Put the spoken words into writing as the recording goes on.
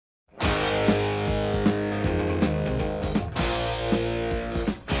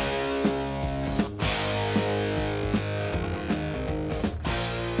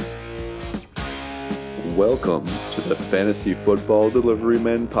Welcome to the Fantasy Football Delivery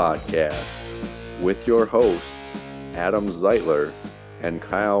Men podcast with your hosts, Adam Zeitler and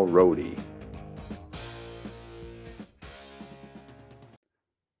Kyle Rohde.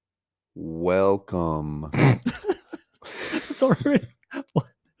 Welcome. It's already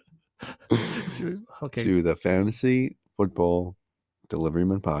okay. To the Fantasy Football Delivery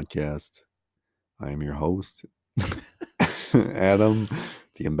Men podcast. I am your host, Adam,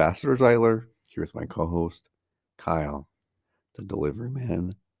 the Ambassador Zeitler, here with my co-host, Kyle, the Delivery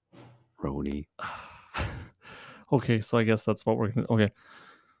Man, Rohde. Okay, so I guess that's what we're gonna. Okay,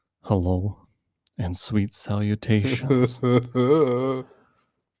 hello, and sweet salutations.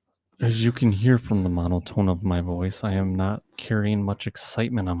 As you can hear from the monotone of my voice, I am not carrying much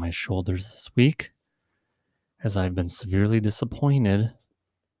excitement on my shoulders this week, as I've been severely disappointed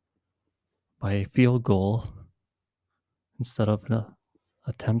by a field goal instead of an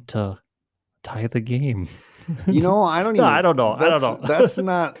attempt to tie the game. You know, I don't No, even. I don't know. That's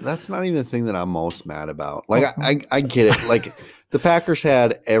not even the thing that I'm most mad about. Like, I get it. Like, the Packers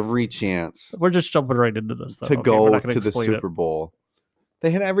had every chance We're just jumping right into this to go to the Super Bowl. They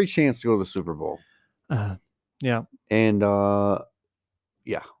had every chance to go to the Super Bowl. Yeah. And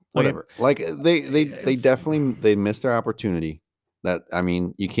yeah, whatever. Okay. Like, they definitely missed their opportunity. That, I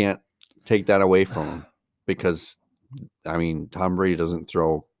mean, you can't take that away from them because, I mean, Tom Brady doesn't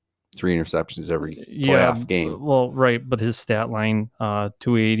throw 3 interceptions every playoff game. Well, right, but his stat line,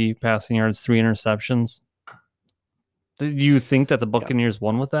 280 passing yards, 3 interceptions. Do you think that the Buccaneers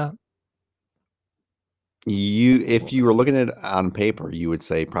won with that? If you were looking at it on paper, you would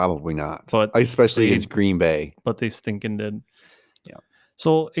say probably not. But especially against Green Bay. But they stinking did. Yeah.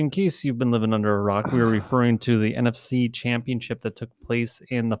 So, in case you've been living under a rock, we were referring to the NFC Championship that took place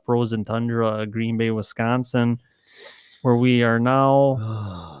in the frozen tundra, Green Bay, Wisconsin, where we are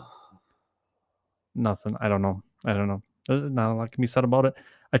now. Nothing. I don't know. Not a lot can be said about it.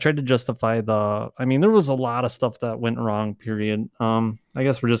 I tried to justify there was a lot of stuff that went wrong, period. I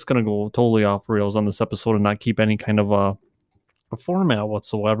guess we're just going to go totally off rails on this episode and not keep any kind of a format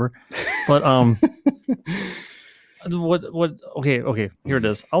whatsoever. But, okay, here it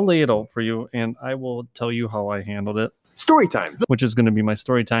is. I'll lay it out for you and I will tell you how I handled it. Story time. Which is going to be my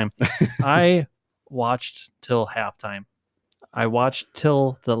story time. I watched till halftime. I watched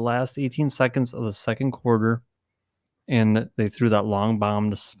till the last 18 seconds of the second quarter, and they threw that long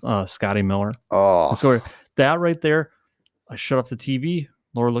bomb to Scotty Miller. Oh, so that right there, I shut off the TV.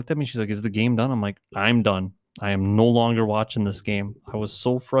 Laura looked at me. She's like, "Is the game done?" I'm like, "I'm done. I am no longer watching this game." I was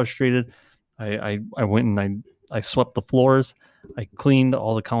so frustrated. I went and I swept the floors. I cleaned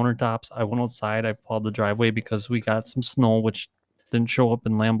all the countertops. I went outside. I plowed the driveway because we got some snow, which didn't show up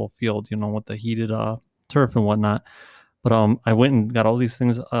in Lambeau Field, with the heated turf and whatnot. But I went and got all these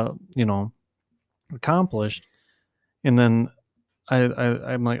things, accomplished. And then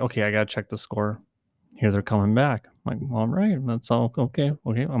I'm like, okay, I got to check the score. Here they're coming back. I'm like, all right, that's all okay.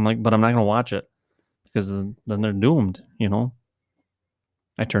 I'm like, but I'm not going to watch it because then they're doomed,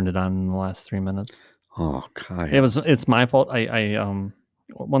 I turned it on in the last 3 minutes. Oh, God. It's my fault. I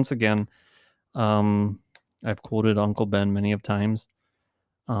once again, I've quoted Uncle Ben many of times.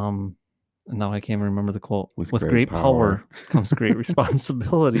 And now I can't remember the quote. With great power comes great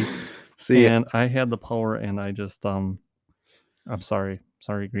responsibility. See, and I had the power, and I just I'm sorry,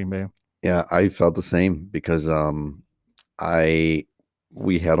 Green Bay. Yeah, I felt the same because we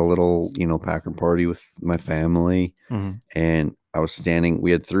had a little Packer party with my family, and I was standing. We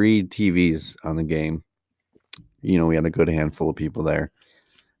had 3 TVs on the game. We had a good handful of people there,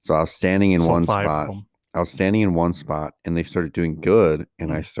 so I was standing in one spot. I was standing in one spot and they started doing good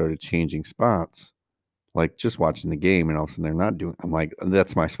and I started changing spots, like just watching the game, and all of a sudden they're not doing. I'm like,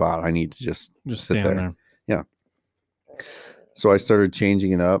 that's my spot. I need to just sit there. Yeah. So I started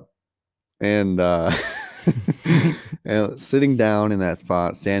changing it up and and sitting down in that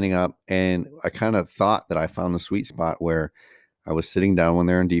spot, standing up, and I kind of thought that I found the sweet spot where I was sitting down when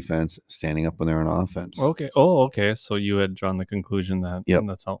they're in defense, standing up when they're on offense. Okay. Oh, okay. So you had drawn the conclusion that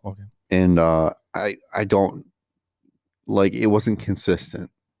that's how. Okay. And I don't like, it wasn't consistent.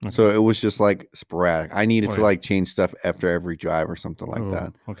 Okay. So it was just like sporadic. I needed to like change stuff after every drive or something like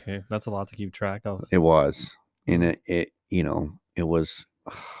that. Okay. That's a lot to keep track of. It was. And it was,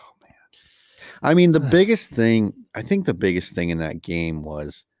 oh man. I mean, the biggest thing in that game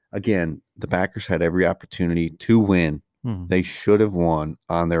was, again, the Packers had every opportunity to win. They should have won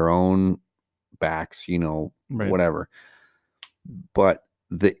on their own backs, whatever. But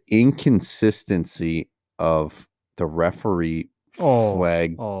the inconsistency of the referee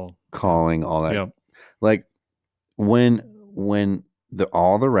flag calling, all that. Yep. Like when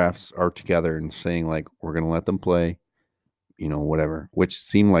all the refs are together and saying like, we're gonna let them play, whatever, which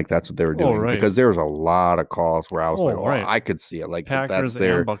seemed like that's what they were doing because there was a lot of calls where I was I could see it, like Packers that's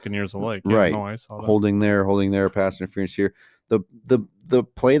their and Buccaneers alike. Right. Yeah, no, I saw that. Holding there, pass interference here. The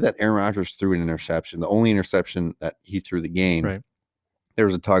play that Aaron Rodgers threw an interception, the only interception that he threw the game. Right. There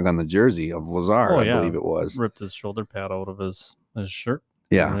was a tug on the jersey of Lazard, I believe it was. Ripped his shoulder pad out of his shirt.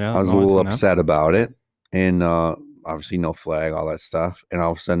 Yeah, I was a little upset about it. And obviously no flag, all that stuff. And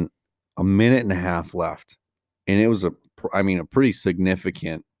all of a sudden, a minute and a half left. And it was a pretty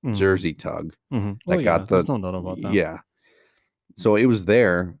significant jersey tug. That got there's no doubt about that. Yeah. So it was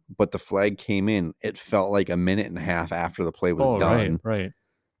there, but the flag came in. It felt like a minute and a half after the play was done. Right.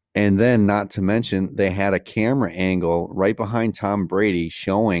 And then, not to mention, they had a camera angle right behind Tom Brady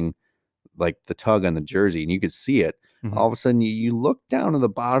showing like the tug on the jersey, and you could see it. All of a sudden, you look down to the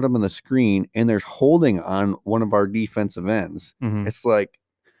bottom of the screen, and there's holding on one of our defensive ends. It's like,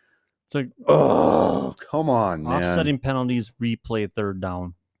 oh, come on, man. Offsetting penalties, replay third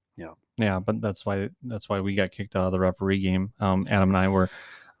down. Yeah, but that's why we got kicked out of the referee game. Adam and I were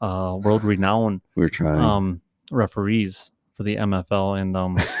world renowned. We were trying referees for the MFL, and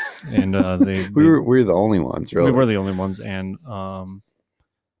we were the only ones. Really, we were the only ones, and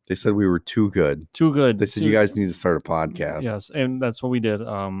they said we were too good. They said you guys need to start a podcast. Yes, and that's what we did.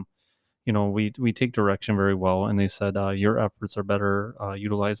 We take direction very well, and they said your efforts are better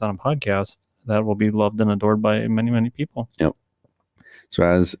utilized on a podcast that will be loved and adored by many, many people. Yep. So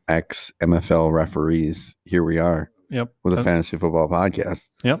as ex-MFL referees, here we are. Yep. With a fantasy football podcast.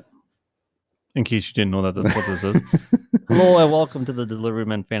 Yep. In case you didn't know that's what this is. Hello and welcome to the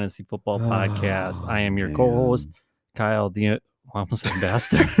Deliveryman Fantasy Football Podcast. I am your co-host, Kyle, the almost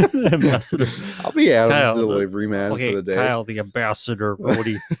ambassador. I'll be Adam, the delivery man for the day. Kyle, the ambassador,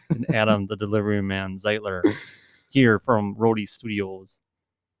 Rody, and Adam, the delivery man, Zeitler, here from Rody Studios.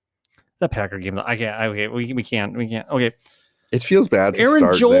 The Packer game. We can't. Okay. It feels bad.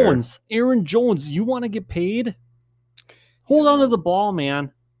 Aaron Jones, you want to get paid? Hold on to the ball,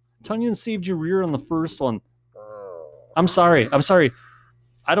 man. Tunyon saved your rear on the first one. I'm sorry.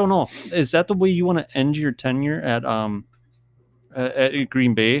 I don't know. Is that the way you want to end your tenure at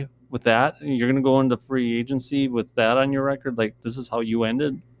Green Bay with that? You're going to go into free agency with that on your record? Like, this is how you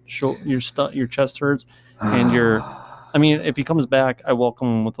ended? Your chest hurts and if he comes back, I welcome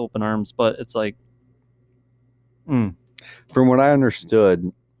him with open arms, but it's like, From what I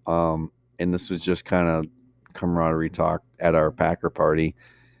understood, and this was just kind of camaraderie talk at our Packer party,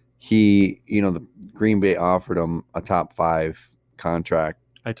 the Green Bay offered him a top 5 contract.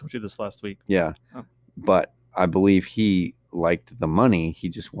 I told you this last week. Yeah. Oh. But I believe he liked the money. He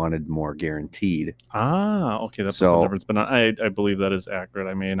just wanted more guaranteed. Okay. That's the difference. But I believe that is accurate.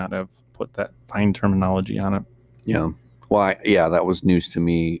 I may not have put that fine terminology on it. Yeah. Well, that was news to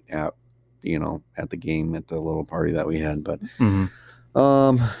me at the game, at the little party that we had. But,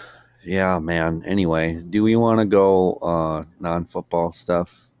 yeah, man. Anyway, do we want to go non-football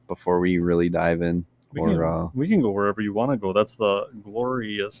stuff before we really dive in? We can go wherever you want to go. That's the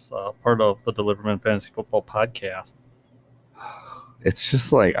glorious part of the Deliverman Fantasy Football Podcast. It's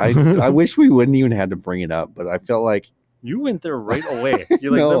just like, I wish we wouldn't even had to bring it up, but I felt like you went there right away.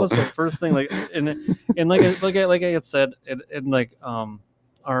 You no. That was the first thing. Like, and like I had said, and like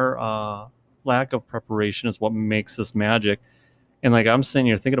our lack of preparation is what makes this magic. And like, I'm sitting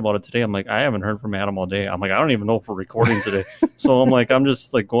here thinking about it today. I'm like, I haven't heard from Adam all day. I'm like, I don't even know if we're recording today. So I'm like, I'm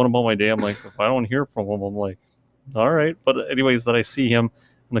just like going about my day. I'm like, if I don't hear from him, I'm like, all right. But anyways, that I see him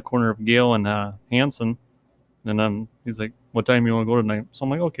in the corner of Gale and Hanson. And then he's like, what time you want to go tonight? So I'm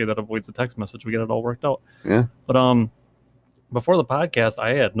like, okay, that avoids the text message. We get it all worked out. Yeah. But before the podcast,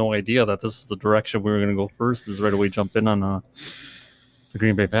 I had no idea that this is the direction we were going to go first, is right away jump in on the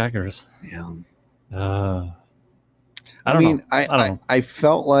Green Bay Packers. Yeah. I don't know. I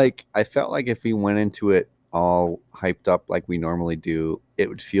felt like if we went into it all hyped up like we normally do, it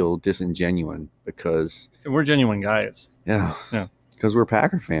would feel disingenuous because we're genuine guys. Yeah. Because we're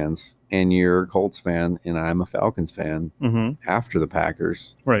Packer fans, and you're a Colts fan, and I'm a Falcons fan after the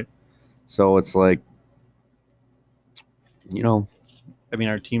Packers. Right. So it's like,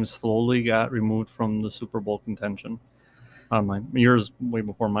 our team slowly got removed from the Super Bowl contention. Yours way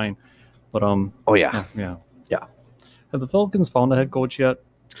before mine, but Oh yeah. Yeah. Have the Falcons found a head coach yet?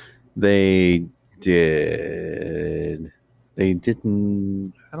 They did. They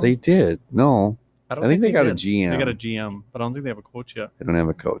didn't. They did. No. I think they got a GM. They got a GM, but I don't think they have a coach yet. They don't have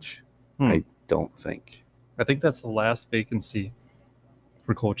a coach. I don't think. I think that's the last vacancy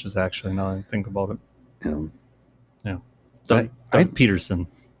for coaches, actually, now I think about it. Yeah. Doug Peterson.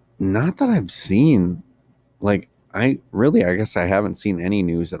 Not that I've seen. Like, I guess I haven't seen any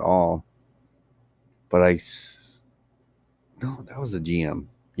news at all. But no, that was the GM.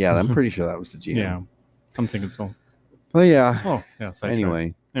 Yeah, I'm pretty sure that was the GM. Yeah, I'm thinking so. Well, yeah. Oh, yeah.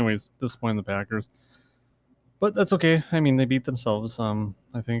 Anyway. Anyways, disappointing the Packers. But that's okay. I mean, they beat themselves.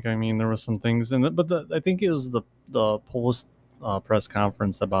 I think. I mean, there was some things in it, but I think it was the post press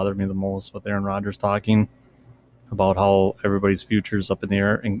conference that bothered me the most, with Aaron Rodgers talking about how everybody's future is up in the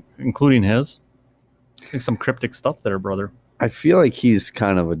air, including his. Like some cryptic stuff there, brother. I feel like he's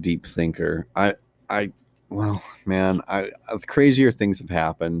kind of a deep thinker. Well, man, crazier things have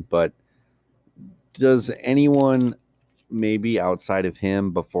happened, but does anyone maybe outside of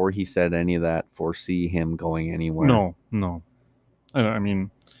him before he said any of that foresee him going anywhere? No. I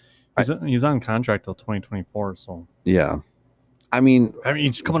mean, he's on contract till 2024, so yeah. I mean,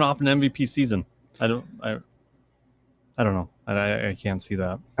 he's coming off an MVP season. I don't know. I can't see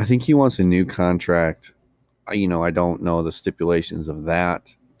that. I think he wants a new contract. I don't know the stipulations of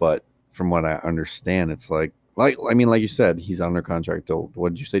that, but from what I understand, it's like you said, he's under contract till,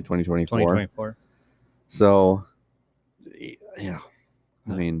 what did you say, 2024? 2024. So, yeah.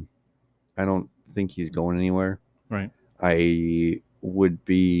 I mean, I don't think he's going anywhere. Right. I would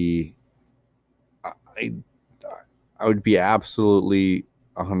be absolutely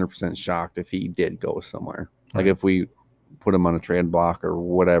 100% shocked if he did go somewhere. Right. Like if we put him on a trade block or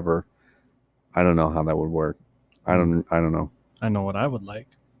whatever. I don't know how that would work. I don't know. I know what I would like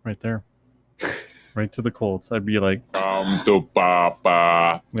right there. Right to the Colts. I'd be like, to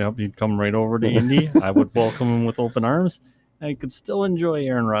Papa. Yep, he'd come right over to Indy. I would welcome him with open arms. I could still enjoy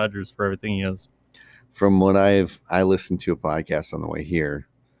Aaron Rodgers for everything he is. From what I listened to a podcast on the way here.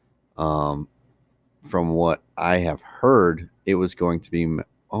 From what I have heard, it was going to be.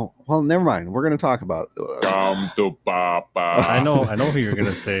 Oh, well, never mind. We're going to talk about. To Papa. I know who you're going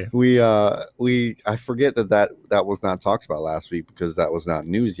to say. I forget that was not talked about last week because that was not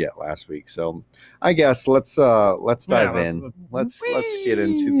news yet last week. So, I guess let's dive in. Let's get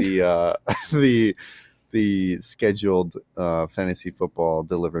into the scheduled fantasy football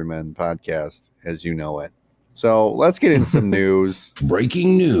delivery men podcast as you know it. So let's get into some news.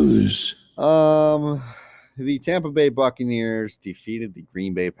 Breaking news. The Tampa Bay Buccaneers defeated the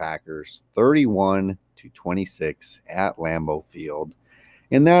Green Bay Packers 31-26 at Lambeau Field.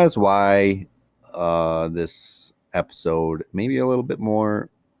 And that is why this episode maybe a little bit more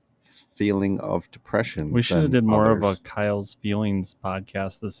feeling of depression. We should have did more of a Kyle's Feelings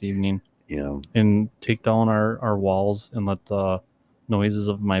podcast this evening. Yeah. And take down our walls and let the noises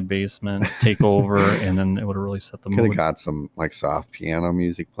of my basement take over, and then it would have really set the mood. Could have got some like soft piano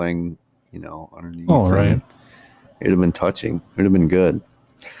music playing, underneath. Oh, right. It'd have been touching. It would have been good.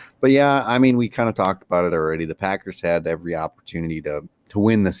 But yeah, I mean, we kind of talked about it already. The Packers had every opportunity to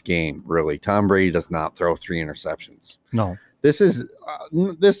win this game, really. Tom Brady does not throw 3 interceptions. No. This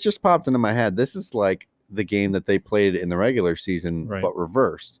just popped into my head. This is like the game that they played in the regular season, right, but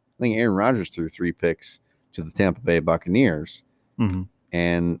reversed. I think Aaron Rodgers threw 3 picks to the Tampa Bay Buccaneers,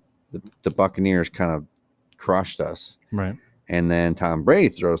 and the Buccaneers kind of crushed us. Right. And then Tom Brady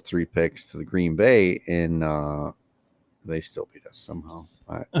throws 3 picks to the Green Bay, and they still beat us somehow.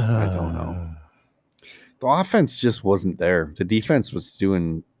 I don't know. The offense just wasn't there. The defense was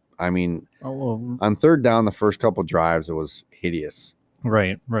doing, on third down, the first couple drives, it was hideous.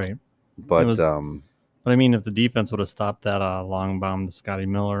 Right. But I mean, if the defense would have stopped that long bomb to Scotty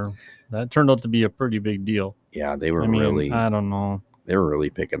Miller, that turned out to be a pretty big deal. Yeah, they were really. I don't know. They were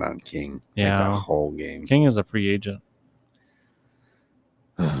really picking on King. Yeah, like the whole game. King is a free agent.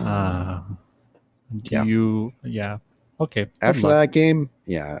 Yeah. Okay. After that game,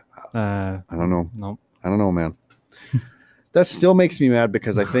 yeah. I don't know. Nope. I don't know, man. That still makes me mad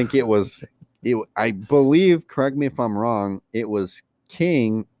because I think I believe, correct me if I'm wrong, it was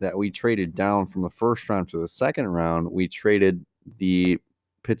King that we traded down from the first round to the second round. We traded the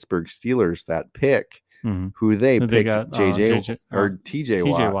Pittsburgh Steelers that pick, who they picked got, JJ or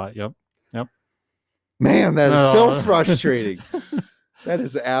TJ Watt. Yep. Man, that is so frustrating. That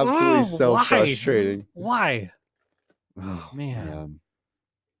is absolutely frustrating. Why? Oh, man.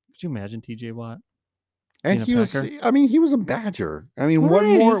 Could you imagine TJ Watt? And he was a Badger. I mean, what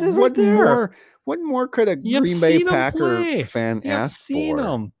more could a Green Bay Packer fan ask for?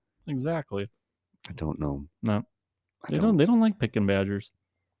 Him. Exactly. I don't know. No. They don't like picking Badgers.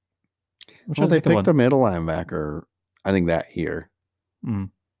 Well, they picked a middle linebacker, I think, that year. I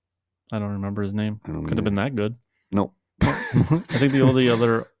don't remember his name. Could have been that good. Nope. I think the only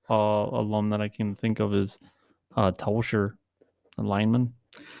other alum that I can think of is Tauscher, a lineman.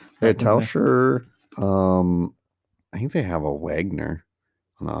 Yeah, Tauscher. I think they have a Wagner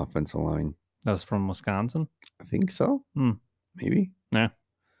on the offensive line. That's from Wisconsin. I think so. Maybe. Yeah.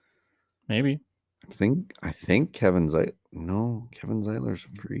 Maybe. I think Kevin Zeitler's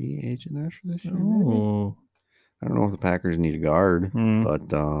a free agent after this year. Maybe. I don't know if the Packers need a guard,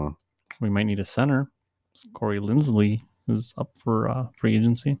 but we might need a center. Corey Linsley is up for free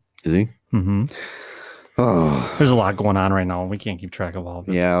agency. Is he? Mm-hmm. Oh. There's a lot going on right now. We can't keep track of all of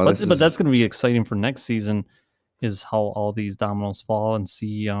it. Yeah, but that's going to be exciting for next season. Is how all these dominoes fall and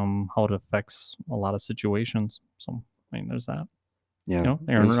see how it affects a lot of situations. So I mean, there's that. Yeah,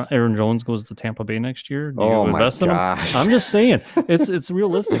 Aaron Jones goes to Tampa Bay next year. Do you invest in him? I'm just saying it's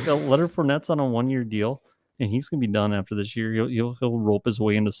realistic. Leonard Fournette's on a 1-year deal, and he's gonna be done after this year. He'll rope his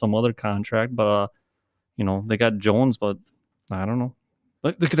way into some other contract, but they got Jones, but I don't know.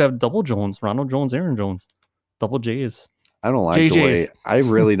 They could have double Jones, Ronald Jones, Aaron Jones, double J's. I don't like JJ's. The way. I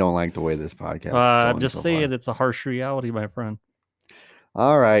really don't like the way this podcast is going. I'm just saying it's a harsh reality, my friend.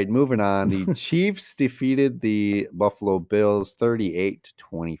 All right, moving on. The Chiefs defeated the Buffalo Bills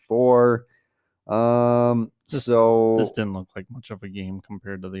 38-24. This didn't look like much of a game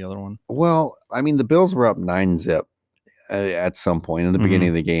compared to the other one. Well, I mean, the Bills were up 9-0 at some point in the beginning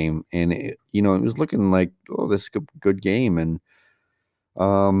of the game, and it was looking like, this is a good game, and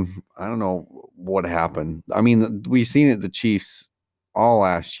I don't know what happened. I mean, we've seen it, the Chiefs all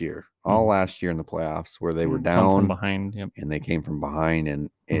last year in the playoffs where they were down from behind, and they came from behind, and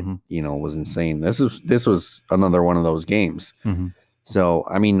it was insane. This was another one of those games. So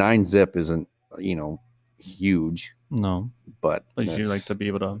I mean, 9-0 isn't huge. No, but you like to be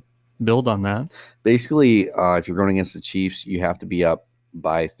able to build on that. Basically, if you're going against the Chiefs, you have to be up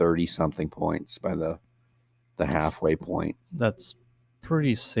by 30 something points by the halfway point. That's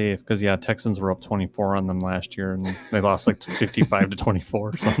pretty safe because Texans were up 24 on them last year and they lost like 55-24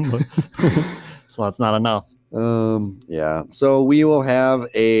 or something. So that's not enough. So we will have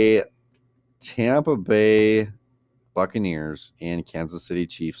a Tampa Bay Buccaneers and Kansas City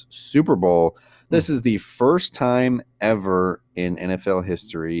Chiefs Super Bowl. This is the first time ever in NFL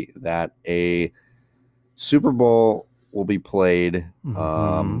history that a Super Bowl will be played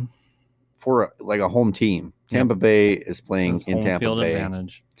for like a home team. Tampa Bay is playing in Tampa field Bay.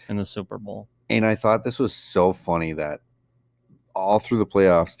 Advantage in the Super Bowl. And I thought this was so funny that all through the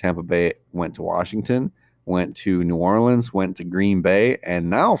playoffs, Tampa Bay went to Washington, went to New Orleans, went to Green Bay, and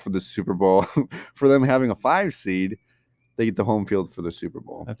now for the Super Bowl, for them having a 5 seed, they get the home field for the Super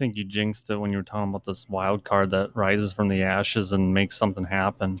Bowl. I think you jinxed it when you were talking about this wild card that rises from the ashes and makes something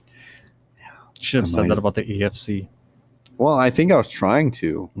happen. You should have said that about the AFC. Well, I think I was trying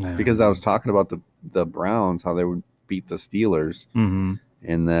to because I was talking about the Browns, how they would beat the Steelers. And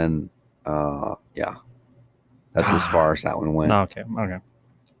then, that's as far as that one went. Okay.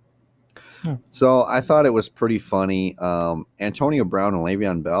 So I thought it was pretty funny. Antonio Brown and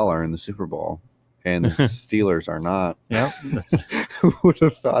Le'Veon Bell are in the Super Bowl, and the Steelers are not. Yeah. Who would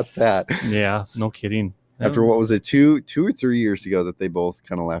have thought that? Yeah, no kidding. After what was it, 2 or 3 years ago that they both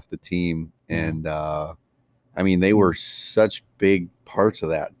kind of left the team, and I mean, they were such big parts of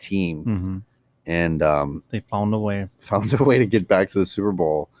that team, and they found a way to get back to the Super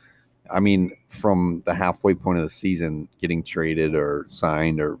Bowl. I mean, from the halfway point of the season, getting traded or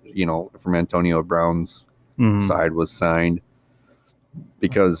signed, or from Antonio Brown's side was signed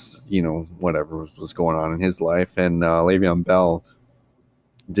because whatever was going on in his life, and Le'Veon Bell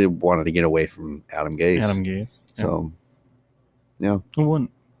wanted to get away from Adam Gase. So, yeah, who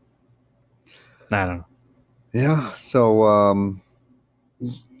wouldn't? I don't know. Yeah, so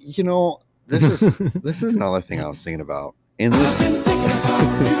this is another thing I was thinking about. And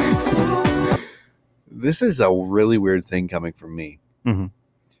this is a really weird thing coming from me.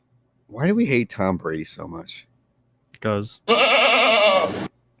 Why do we hate Tom Brady so much? Because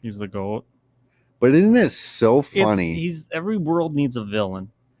he's the GOAT. But isn't it so funny? Every world needs a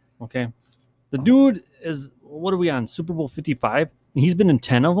villain. Okay, the dude is. What are we on? Super Bowl 55. He's been in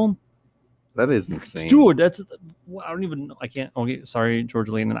 10 of them. That is insane. Dude, I don't even know. I can't. Okay, sorry, George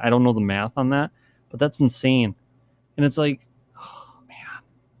Lane. I don't know the math on that, but that's insane. And it's like, oh, man.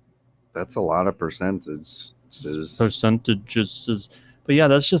 That's a lot of percentages. But yeah,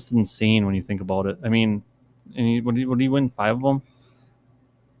 that's just insane when you think about it. I mean, what did he win? 5 of them?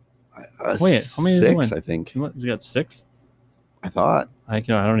 Wait, how many 6, did he win? I think. He got 6? I thought. I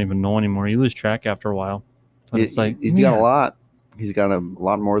don't even know anymore. You lose track after a while. He's got a lot. He's got a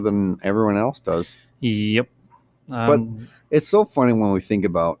lot more than everyone else does. Yep. But it's so funny when we think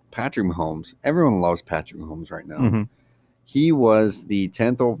about Patrick Mahomes. Everyone loves Patrick Mahomes right now. He was the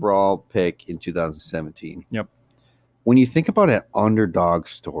 10th overall pick in 2017. Yep. When you think about an underdog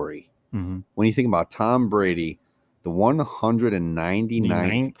story, when you think about Tom Brady, the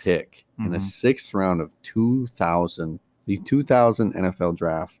 199th pick in the 6th round of 2000, the 2000 NFL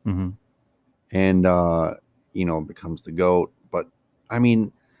draft. And, becomes the GOAT. But, I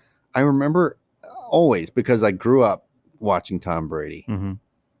mean, I remember always, because I grew up watching Tom Brady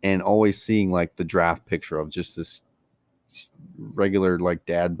and always seeing, like, the draft picture of just this regular, like,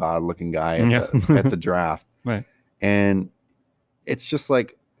 dad bod looking guy at the draft. Right. And it's just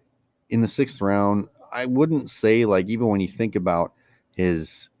like in the 6th round, I wouldn't say, like, even when you think about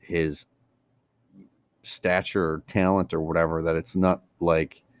his stature or talent or whatever, that it's not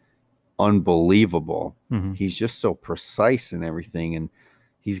like unbelievable. He's just so precise in everything, and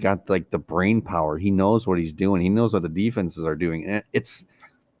he's got like the brain power. He knows what he's doing. He knows what the defenses are doing. And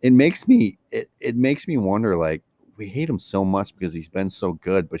it makes me wonder, like, we hate him so much because he's been so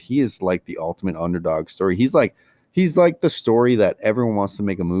good, but he is like the ultimate underdog story. He's like the story that everyone wants to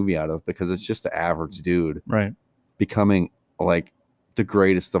make a movie out of, because it's just the average dude becoming like the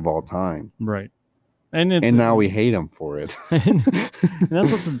greatest of all time. Right. And now we hate him for it. And that's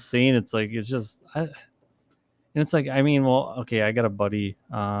what's insane. It's like, it's just, and it's like, I mean, well, okay, I got a buddy,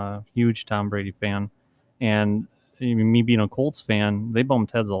 huge Tom Brady fan, and me being a Colts fan, they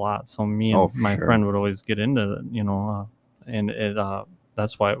bumped heads a lot. So me and my friend would always get into it, and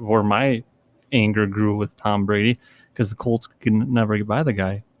that's where my anger grew with Tom Brady, because the Colts could never get by the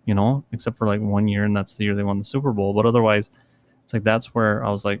guy, except for like 1 year, and that's the year they won the Super Bowl. But otherwise, it's like, that's where I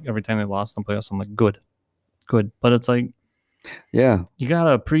was like, every time they lost in the playoffs, I'm like, good. But it's like, yeah, you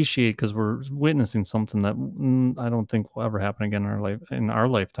gotta appreciate, because we're witnessing something that I don't think will ever happen again in our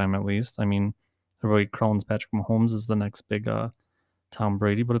lifetime, at least. I mean, everybody crowns Patrick Mahomes as the next big Tom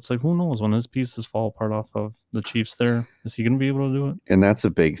Brady, but it's like, who knows when his pieces fall apart off of the Chiefs there, is he gonna be able to do it? And that's a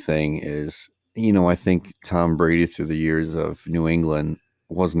big thing is, I think Tom Brady through the years of New England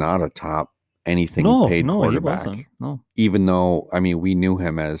was not a top paid quarterback. He wasn't. No. Even though, I mean, we knew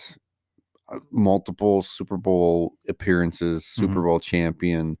him as multiple Super Bowl appearances, Super Bowl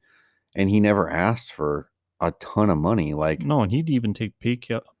champion, and he never asked for a ton of money. Like, no, and he'd even take pay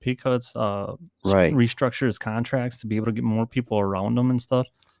cuts, restructure his contracts to be able to get more people around him and stuff.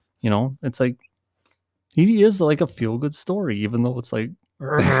 It's like, he is like a feel-good story, even though it's like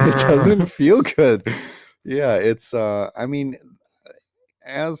it doesn't feel good. Yeah, it's I mean,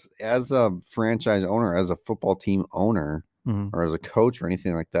 as a franchise owner, as a football team owner, or as a coach or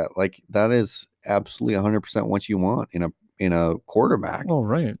anything like that, like, that is absolutely 100% what you want in a quarterback. Oh,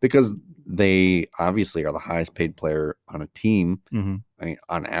 right. Because they obviously are the highest paid player on a team. I mean,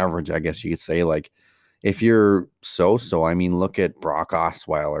 on average, I guess you could say, like, if you're I mean, look at Brock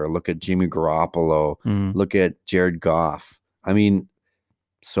Osweiler, look at Jimmy Garoppolo, look at Jared Goff. I mean,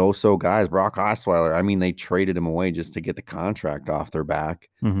 guys. Brock Osweiler, I mean, they traded him away just to get the contract off their back.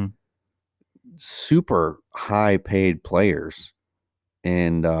 Super high paid players,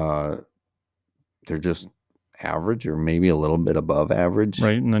 and they're just average or maybe a little bit above average.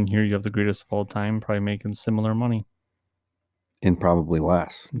 Right. And then here you have the greatest of all time probably making similar money. And probably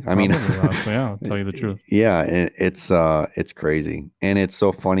less. I mean, less, yeah, I'll tell you the truth. Yeah, it's crazy. And it's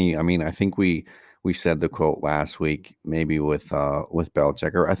so funny. I mean, I think we said the quote last week, maybe with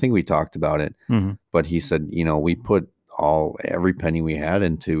Belichick, or I think we talked about it, but he said, we put every penny we had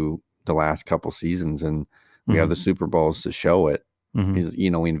into the last couple seasons, and we have the Super Bowls to show it.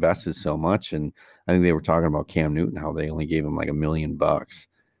 We invested so much, and I think they were talking about Cam Newton, how they only gave him like $1 million. Well,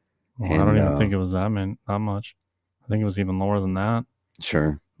 I don't even think it was that much. I think it was even lower than that.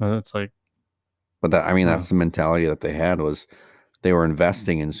 Sure. But it's like, but that, I mean, that's the mentality that they had, was they were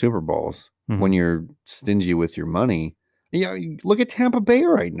investing in Super Bowls. When you're stingy with your money, look at Tampa Bay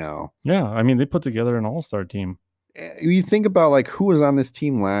right now. Yeah. I mean, they put together an all-star team. You think about, like, who was on this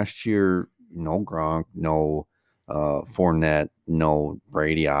team last year? No Gronk, no Fournette, no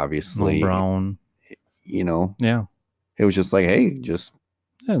Brady, obviously. No Brown. Yeah. It was just like, hey,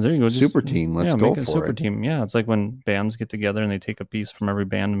 there you go. Super team. Let's go for it. Super team. Yeah. It's like when bands get together and they take a piece from every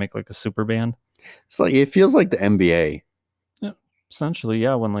band to make like a super band. It's like, it feels like the NBA. Yeah. Essentially,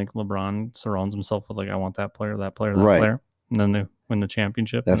 yeah. When like LeBron surrounds himself with like, I want that player, that player, that player. And then they win the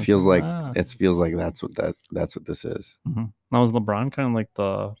championship. That feels like it feels like that's what this is. Now, is LeBron kind of like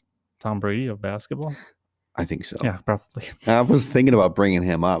the Tom Brady of basketball? I think so. Yeah, probably. I was thinking about bringing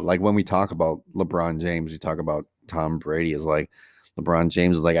him up. Like, when we talk about LeBron James, we talk about Tom Brady. Is like, LeBron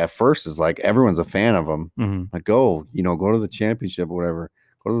James is like, at first is like, everyone's a fan of him. Like, go to the championship or whatever,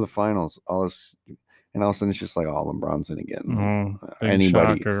 go to the finals, all this, and all of a sudden it's just like, LeBron's in again.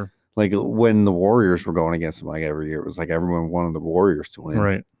 Anybody, shocker. Like when the Warriors were going against him, like every year, it was like everyone wanted the Warriors to win.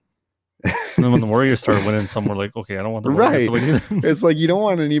 Right. And then when the Warriors started winning, some were like, okay, I don't want the Warriors to win either. It's like you don't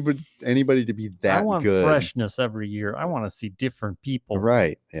want anybody to be that I want good. freshness every year. I want to see different people.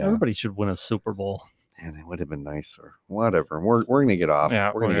 Right. Yeah. Everybody should win a Super Bowl. Man, it would have been nicer. Whatever. We're gonna get off.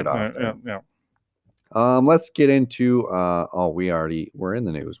 Yeah, we're gonna get off. Yeah. Let's get into we're in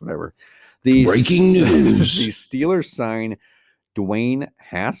the news. Whatever. The breaking news. The Steelers sign Dwayne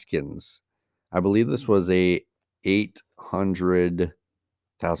Haskins. I believe this was a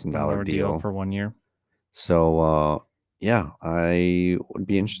 $800,000 deal for 1 year. So I would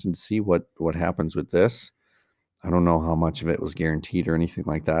be interested to see what happens with this. I don't know how much of it was guaranteed or anything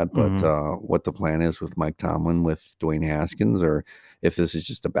like that, but what the plan is with Mike Tomlin with Dwayne Haskins, or if this is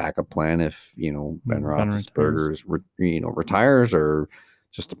just a backup plan if Ben Roethlisberger retires, or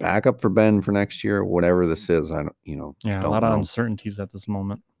just a backup for Ben for next year, whatever this is. I don't a lot of uncertainties at this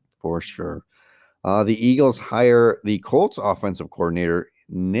moment for sure. The Eagles hire the Colts offensive coordinator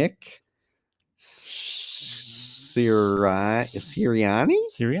Nick Sirianni.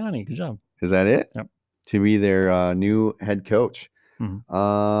 Sirianni, good job. Is that it? Yep. To be their new head coach.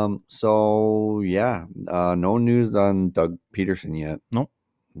 Mm-hmm. No news on Doug Peterson yet. Nope.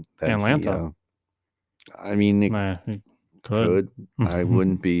 Atlanta. I mean, it could. I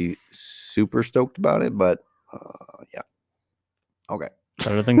wouldn't be super stoked about it, but yeah. Okay.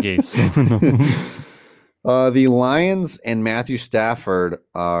 Better than Gase. The Lions and Matthew Stafford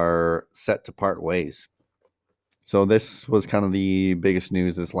are set to part ways. So this was kind of the biggest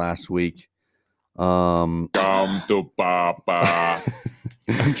news this last week. Come to Papa.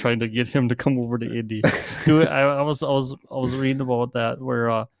 I'm trying to get him to come over to Indy. Dude, I was reading about that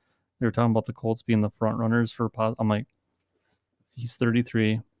where they were talking about the Colts being the front runners for. I'm like, he's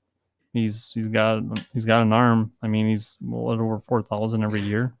 33. He's got an arm. I mean, he's over 4,000 every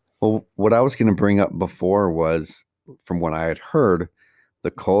year. Well, what I was going to bring up before was, from what I had heard,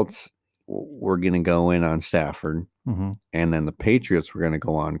 the Colts were going to go in on Stafford, and then the Patriots were going to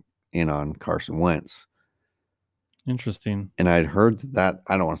go in on Carson Wentz. Interesting. And I'd heard that.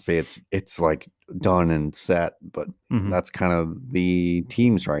 I don't want to say it's like done and set, but that's kind of the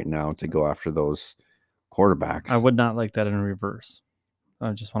teams right now to go after those quarterbacks. I would not like that in reverse.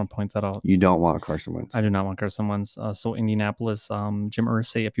 I just want to point that out. You don't want Carson Wentz. I do not want Carson Wentz. So Indianapolis, Jim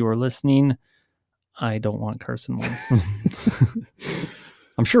Irsay, if you are listening, I don't want Carson Wentz.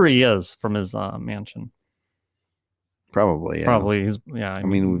 I'm sure he is from his mansion. Probably, yeah. Probably, I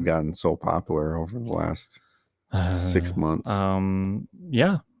mean, we've gotten so popular over the last 6 months.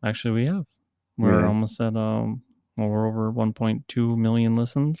 Yeah, actually, we have. We're almost at we're over 1.2 million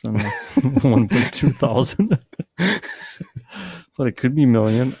listens and 1.2 thousand. But it could be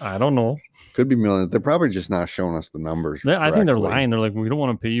million. I don't know. Could be million. They're probably just not showing us the numbers. I think they're lying. They're like, we don't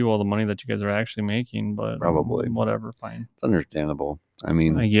want to pay you all the money that you guys are actually making, but probably whatever. Fine. It's understandable. I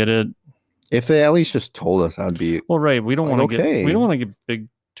mean, I get it. If they at least just told us, I'd be right. We don't want to get. We don't want to get big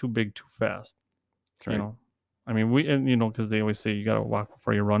too fast. Right. You know. I mean, because they always say you got to walk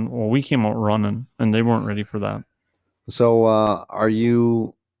before you run. Well, we came out running, and they weren't ready for that. So, are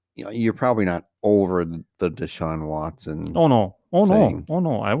you? You're probably not over the Deshaun Watson. Oh no! thing.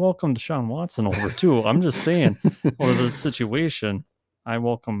 No! I welcome Deshaun Watson over too. I'm just saying, over the situation, I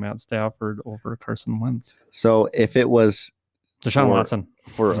welcome Matt Stafford over Carson Wentz. So, if it was Deshaun Watson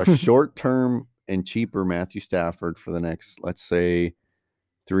for a short term and cheaper Matthew Stafford for the next, let's say,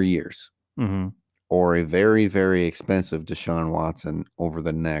 3 years, or a very, very expensive Deshaun Watson over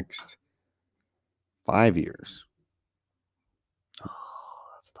the next 5 years.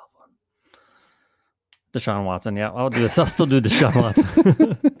 Deshaun Watson, yeah, I'll do this. I'll still do Deshaun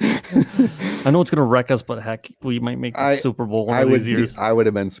Watson. I know it's gonna wreck us, but heck, we might make the Super Bowl one of these years. I would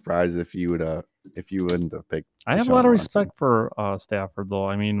have been surprised if you wouldn't have picked. I have a lot of respect for Stafford, though.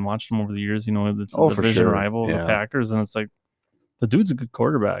 I mean, watched him over the years. It's a division rival of the Packers, and it's like the dude's a good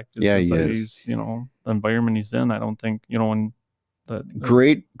quarterback. He is. He's, the environment he's in. I don't think when.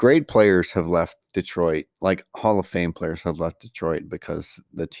 Great players have left Detroit, like Hall of Fame players have left Detroit because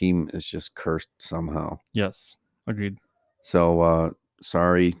the team is just cursed somehow. Yes, agreed. So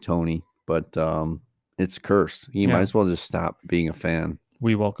sorry, Tony, but it's cursed. You might as well just stop being a fan.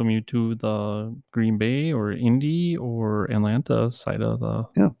 We welcome you to the Green Bay or Indy or Atlanta side of the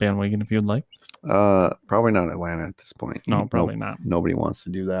bandwagon if you'd like. Probably not Atlanta at this point. No, probably not. Nobody wants to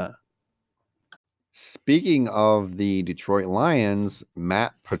do that. Speaking of the Detroit Lions,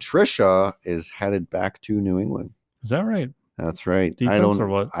 Matt Patricia is headed back to New England. Is that right? That's right. Defense or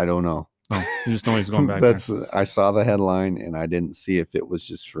what? I don't know. Oh, you just know he's going back. I saw the headline and I didn't see if it was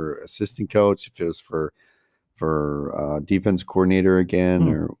just for assistant coach, if it was for defense coordinator again,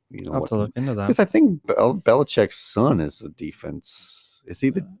 or I'll have to look into that because I think Belichick's son is the defense Is he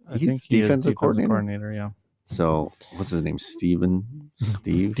the I he's think he is defensive coordinator? Yeah. So what's his name? Steve Steven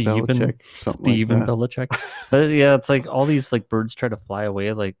Belichick, something Steven like that. Belichick. But yeah, it's like all these like birds try to fly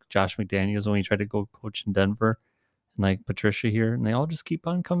away, like Josh McDaniels when he tried to go coach in Denver, and like Patricia here, and they all just keep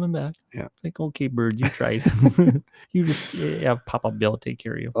on coming back. Yeah. Like, okay, bird, you tried. You just have Papa Bill take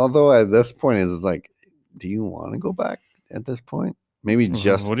care of you. Although at this point it's like, do you want to go back at this point? Maybe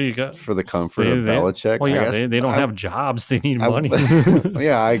just What do you got? for the comfort of Belichick. Well, yeah, I guess they don't have jobs. They need money.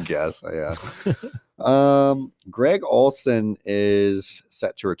 Yeah, I guess. Yeah. Greg Olson is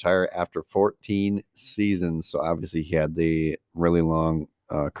set to retire after 14 seasons. So obviously he had the really long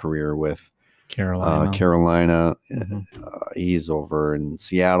career with Carolina. He's over in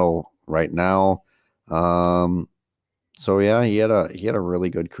Seattle right now. So yeah, he had a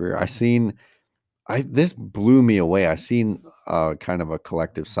really good career. This blew me away. I seen kind of a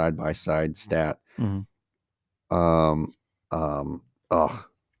collective side by side stat.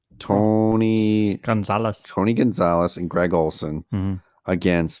 Tony Gonzalez and Greg Olson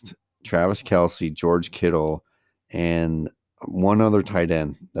against Travis Kelce, George Kittle, and one other tight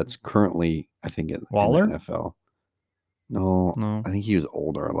end that's currently, I think, in the NFL. No, I think he was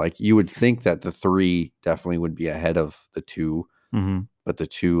older. Like you would think that the three definitely would be ahead of the two, but the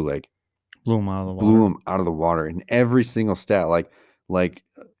two like blew him out of the water in every single stat. Like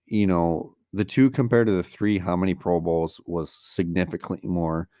you know, the two compared to the three, how many Pro Bowls was significantly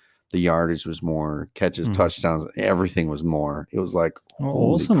more. The yardage was more, catches, touchdowns, everything was more. It was like,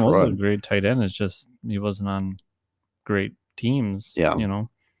 Olsen was a great tight end. It's just he wasn't on great teams. Yeah, you know.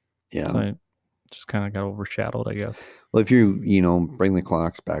 Yeah, so it just kind of got overshadowed, I guess. Well, if you bring the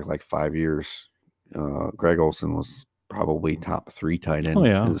clocks back like 5 years, Greg Olson was probably top 3 tight end,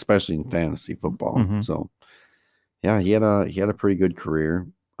 especially in fantasy football. So, yeah, he had a pretty good career.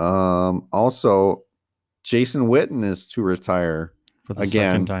 Also, Jason Witten is to retire for the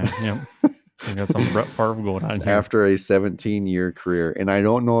second time. Yep. We got some Brett Favre going on here. After a 17-year career, and I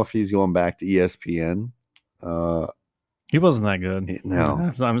don't know if he's going back to ESPN. He wasn't that good.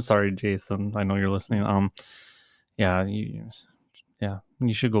 No, I'm sorry, Jason. I know you're listening.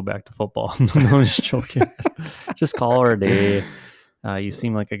 You should go back to football. No, just joking. Just call her a day. You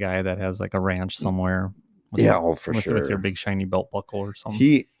seem like a guy that has like a ranch somewhere. For sure. With your big shiny belt buckle or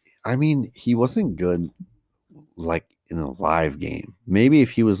something. He wasn't good like in a live game. Maybe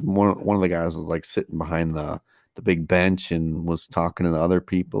if he was one of the guys was like sitting behind the big bench and was talking to the other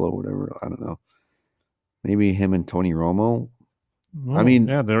people or whatever. I don't know. Maybe him and Tony Romo.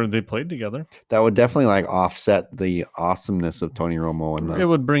 They played together. That would definitely like offset the awesomeness of Tony Romo, and it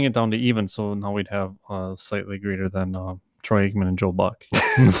would bring it down to even. So now we'd have slightly greater than Troy Aikman and Joe Buck.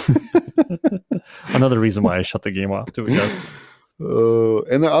 Another reason why I shut the game off too. Because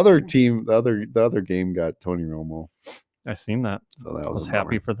and the other team, the other game got Tony Romo. I seen that. So that was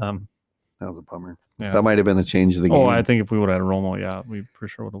happy for them. That was a bummer. Yeah. That might have been the change of the game. Oh, I think if we would have had Romo, we for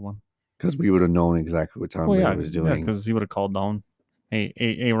sure would have won. Because we would have known exactly what Tom Brady was doing. Yeah, because he would have called down,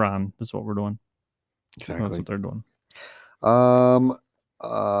 hey, Ron, this is what we're doing. Exactly. That's what they're doing.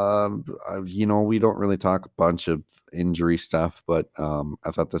 We don't really talk a bunch of injury stuff, but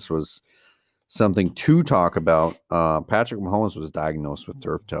I thought this was something to talk about. Patrick Mahomes was diagnosed with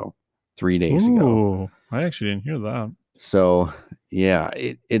turf toe 3 days ago. I actually didn't hear that. So, yeah,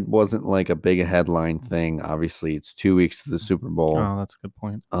 it wasn't like a big headline thing. Obviously, it's 2 weeks to the Super Bowl. Oh, that's a good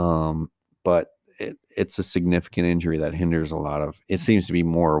point. But it's a significant injury that hinders a lot of. It seems to be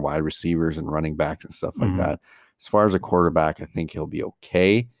more wide receivers and running backs and stuff like that. As far as a quarterback, I think he'll be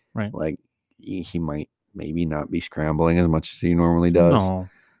okay. Right. Like he might maybe not be scrambling as much as he normally does. No,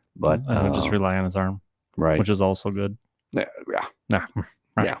 but I would just rely on his arm. Right. Which is also good. Yeah. Right.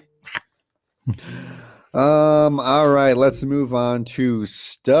 Yeah. All right, let's move on to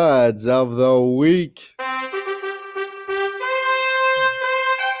studs of the week.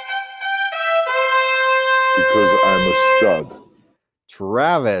 Because I'm a stud.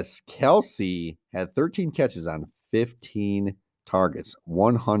 Travis Kelce had 13 catches on 15 targets,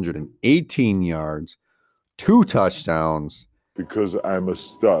 118 yards, 2 touchdowns. Because I'm a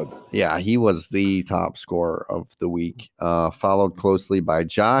stud. Yeah, he was the top scorer of the week, followed closely by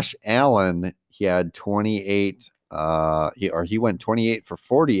Josh Allen. He had 28. He went 28 for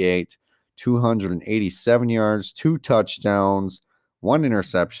 48, 287 yards, 2 touchdowns, 1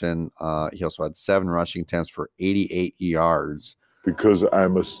 interception. He also had 7 rushing attempts for 88 yards. Because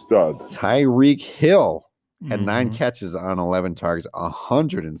I'm a stud. Tyreek Hill had 9 catches on 11 targets,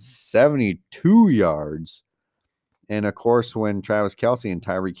 172 yards. And of course, when Travis Kelce and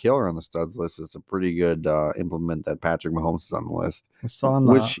Tyreek Hill are on the studs list, it's a pretty good implement that Patrick Mahomes is on the list, I saw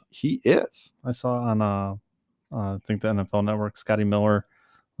which he is. I saw on I think the NFL Network, Scotty Miller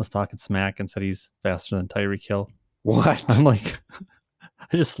was talking smack and said he's faster than Tyreek Hill. What? I'm like,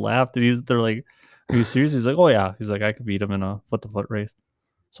 I just laughed. And they're like, "Are you serious?" He's like, "Oh yeah." He's like, "I could beat him in a foot-to-foot race."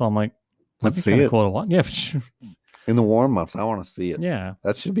 So I'm like, Let's see it. Cool to watch. Yeah, sure. In the warm-ups. I want to see it. Yeah.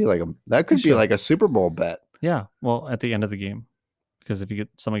 That should be that could be like a Super Bowl bet. Yeah. Well, at the end of the game, because if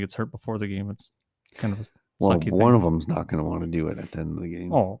somebody gets hurt before the game, it's kind of a Well, sucky one thing. of them's not going to want to do it at the end of the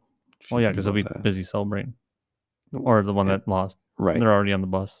game. Oh, well, yeah, because they'll be busy celebrating. Or the one that lost. Right. They're already on the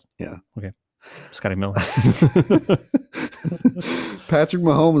bus. Yeah. Okay. Scotty Miller. Patrick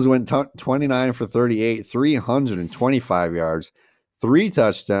Mahomes went 29 for 38, 325 yards, 3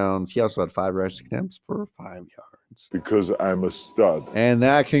 touchdowns. He also had 5 rush attempts for 5 yards. Because I'm a stud. And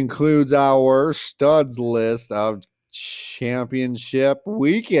that concludes our studs list of championship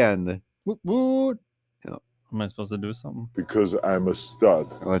weekend. Woot, woot. Yeah. Am I supposed to do something? Because I'm a stud.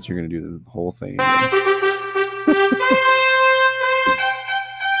 Unless you're going to do the whole thing.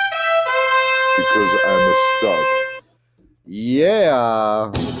 Because I'm a stud.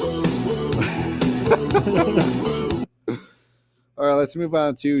 Yeah. All right, let's move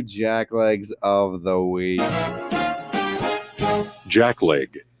on to Jacklegs of the week.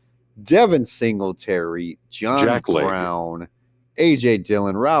 Jackleg. Devin Singletary, John Jackleg. Brown, A.J.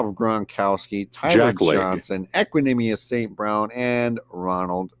 Dillon, Rob Gronkowski, Tyler Jackleg. Johnson, Equinemius St. Brown, and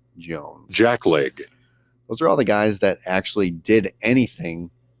Ronald Jones. Jackleg. Those are all the guys that actually did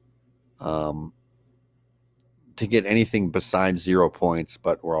anything to get anything besides 0 points,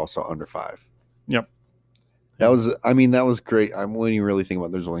 but were also under 5. Yep. That was great. When you really think about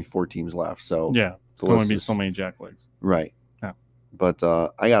it, there's only 4 teams left. So Yeah. the There's list only be is- so many Jacklegs. Right. Yeah. But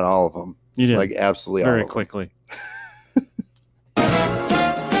I got all of them. You did. Like absolutely very all of them. quickly.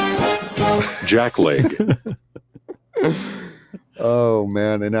 Jackleg. Oh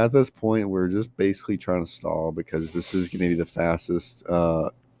man, and at this point we're just basically trying to stall because this is going to be the fastest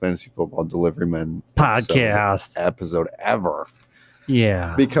fantasy football delivery men Podcast. episode ever.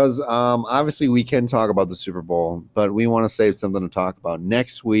 Yeah. Because obviously we can talk about the Super Bowl, but we want to save something to talk about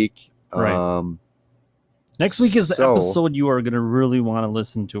next week. Right. Next week is the so- episode you are going to really want to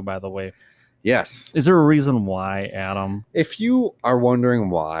listen to, by the way. Yes. Is there a reason why, Adam? If you are wondering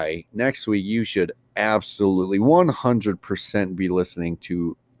why, next week you should absolutely 100% be listening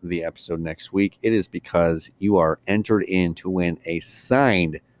to the episode next week. It is because you are entered in to win a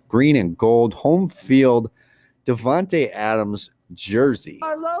signed green and gold home field Devontae Adams jersey.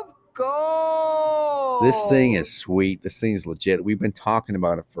 I love gold. This thing is sweet. This thing is legit. We've been talking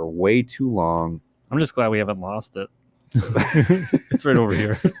about it for way too long. I'm just glad we haven't lost it. It's right over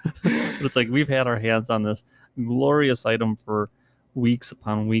here. But it's like we've had our hands on this glorious item for weeks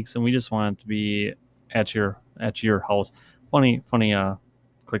upon weeks, and we just want it to be at your house. Funny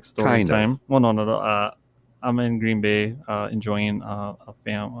quick story Kind of. time. Well, no. I'm in Green Bay enjoying a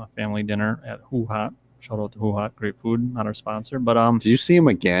family dinner at Who Hot. Shout out to Who Hot, great food, not our sponsor. But Did you see him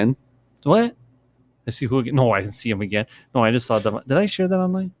again? what? I see who again? No, I didn't see him again. No, I just saw them. Did I share that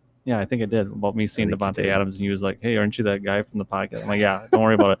online? Yeah, I think I did about me seeing think you Devontae did. Adams, and he was like, "Hey, aren't you that guy from the podcast?" I'm like, "Yeah, don't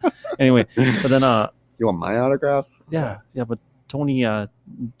worry about it." Anyway, but then You want my autograph? yeah, but Tony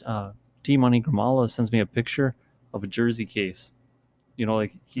T Money Gramala sends me a picture of a jersey case. You know,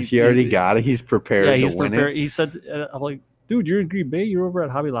 like He already got it. He's prepared yeah, to he's win prepared. it. He said, "I'm like, dude, you're in Green Bay. You're over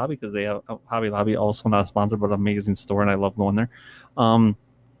at Hobby Lobby because they have Hobby Lobby, also not a sponsor, but an amazing store, and I love going there."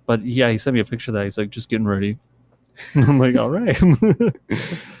 But yeah, he sent me a picture of that. He's like, "Just getting ready." I'm like, "All right."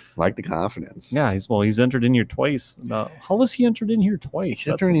 Like the confidence. Yeah, he's entered in here twice. How was he entered in here twice? He's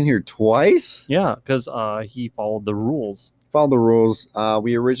entering in here twice. Yeah, because he followed the rules. Follow the rules.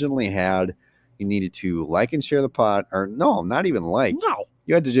 We originally had you needed to like and share the pod, or no, not even like. No.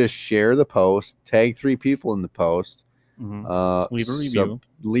 You had to just share the post, tag 3 people in the post, Leave a review.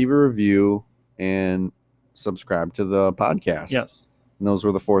 leave a review, and subscribe to the podcast. Yes. And those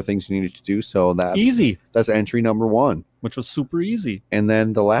were the 4 things you needed to do. So that's Easy, That's entry number 1. which was super easy. And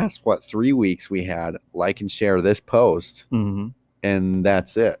then the last 3 weeks we had like and share this post, Mm-hmm. and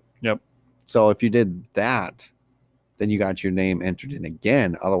that's it. Yep. So if you did that, then you got your name entered in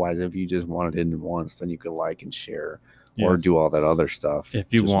again. Otherwise, if you just wanted it in once, then you could like and share or do all that other stuff If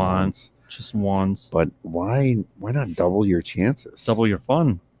you just want. once. Just once. But why not double your chances? Double your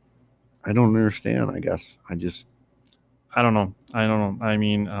fun. I don't understand. I guess I don't know. I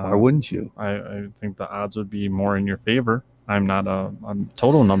mean, why wouldn't you? I think the odds would be more in your favor. I'm not a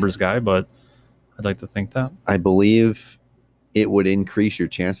total numbers guy, but I'd like to think that. I believe it would increase your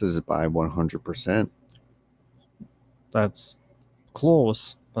chances by 100%. That's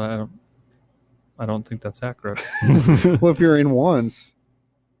close, but I don't think that's accurate. Well, if you're in once,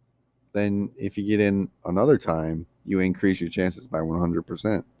 then if you get in another time, you increase your chances by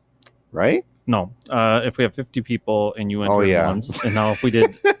 100%. Right? No. If we have 50 people and you entered yeah. once, and now if we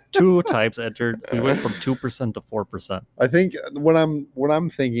did 2 types entered, we went from 2% to 4%. I think what I'm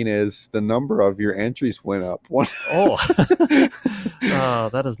thinking is the number of your entries went up. Oh,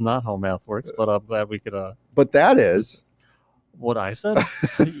 that is not how math works, but I'm glad we could. But that is What I said?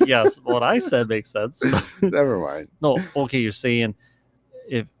 Yes, what I said makes sense. never mind. No, okay, you're saying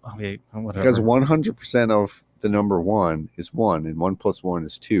whatever. Because 100% of the number 1 is 1, and 1 plus 1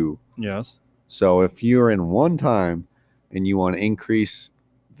 is 2. Yes. So if you're in one time and you want to increase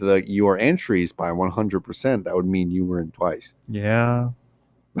your entries by 100%, that would mean you were in twice. Yeah.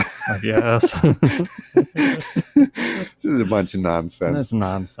 I guess. This is a bunch of nonsense. That's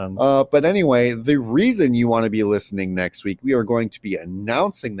nonsense. But anyway, the reason you want to be listening next week, we are going to be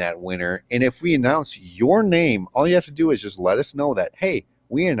announcing that winner. And if we announce your name, all you have to do is just let us know that, hey,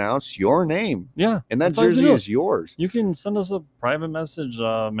 we announced your name. Yeah. And that that's all you jersey do. is yours. You can send us a private message.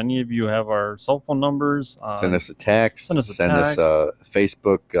 Many of you have our cell phone numbers. Send us a text. send us a Send us a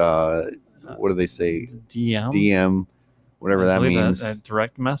Facebook, what do they say? DM. DM, whatever I that believe means. That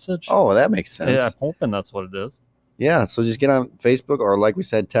direct message. Oh, that makes sense. I'm hoping that's what it is. Yeah, so just get on Facebook or, like we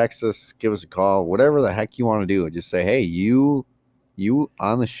said, text us, give us a call, whatever the heck you want to do. Just say, hey, you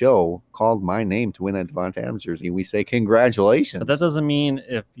on the show called my name to win that Devontae Adams jersey. We say congratulations. But that doesn't mean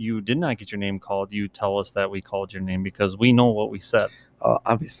if you did not get your name called, you tell us that we called your name, because we know what we said.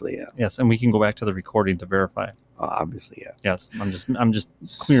 Obviously, yeah. Yes, and we can go back to the recording to verify. Obviously, yeah. Yes, I'm just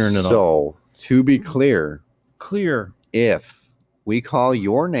clearing it up. So, to be clear, Clear. if we call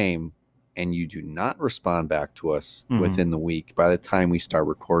your name and you do not respond back to us within the week, by the time we start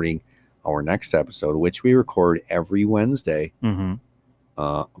recording our next episode, which we record every Wednesday, Mm-hmm.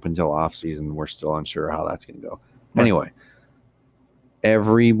 Up until off season, we're still unsure how that's going to go. Right. Anyway,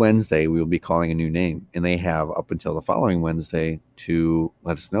 every Wednesday we will be calling a new name, and they have up until the following Wednesday to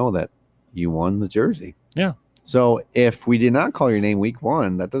let us know that you won the jersey. Yeah. So if we did not call your name week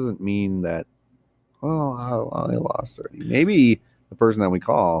 1, that doesn't mean that, I lost 30. Maybe the person that we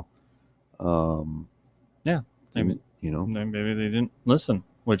call, Yeah, maybe. Maybe they didn't listen,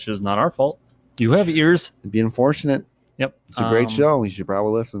 which is not our fault. You have ears. it'd be unfortunate. Yep. It's a great show. You should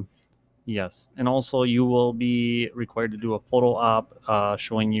probably listen. Yes, and also you will be required to do a photo op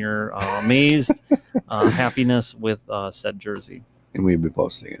showing your amazed happiness with said jersey. And we'd be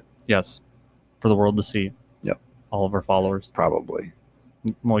posting it. Yes, for the world to see. Yep. All of our followers. Probably.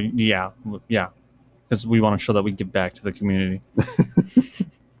 Well, yeah, because we want to show that we give back to the community.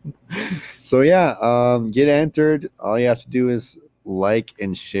 So yeah, get entered. All you have to do is like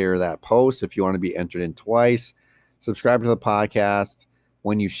and share that post if you want to be entered in twice. Subscribe to the podcast.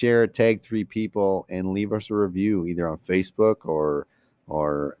 When you share it, tag 3 people and leave us a review either on Facebook or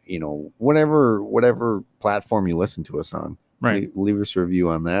whatever platform you listen to us on. Right. Leave us a review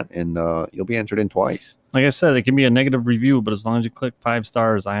on that, and you'll be entered in twice. Like I said, it can be a negative review, but as long as you click 5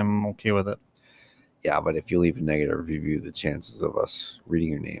 stars, I'm okay with it. Yeah, but if you leave a negative review, the chances of us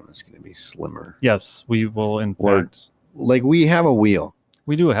reading your name is going to be slimmer. Yes, we will. In Or, fact, like, we have a wheel.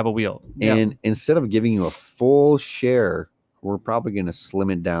 we do have a wheel. And instead of giving you a full share, we're probably going to slim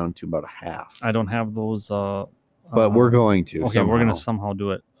it down to about a half. I don't have those. But we're going to. Okay, we're going to somehow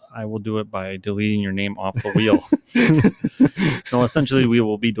do it. I will do it by deleting your name off the wheel. No, essentially, we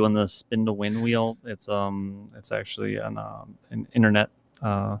will be doing the spin to win wheel. It's actually an internet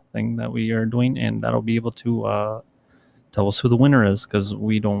thing that we are doing, and that'll be able to tell us who the winner is, because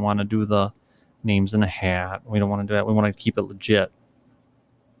we don't want to do the names in a hat. We don't want to do that. We want to keep it legit.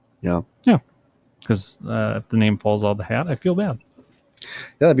 Yeah. Yeah. Because if the name falls out of the hat, I feel bad.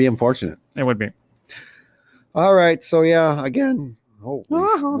 That'd be unfortunate. It would be. All right. So, yeah, again, well,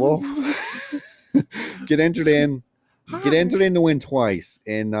 get entered in. Get entered in to win twice.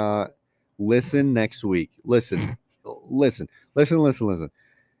 And listen next week. Listen.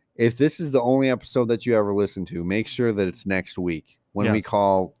 If this is the only episode that you ever listen to, make sure that it's next week when we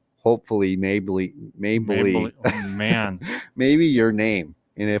call, hopefully, maybe, Oh, man. maybe your name.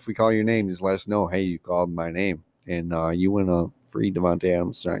 And if we call your name, just let us know, hey, you called my name. And you win a free Devontae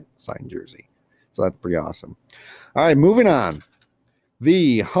Adams signed jersey. So that's pretty awesome. All right, moving on.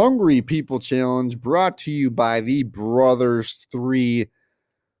 The Hungry People Challenge, brought to you by the Brothers 3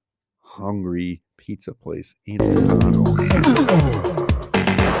 Hungry Pizza Place in Chicago.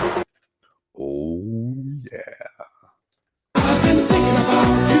 Oh, yeah. I've been thinking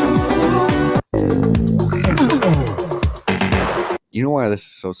about you. You know why this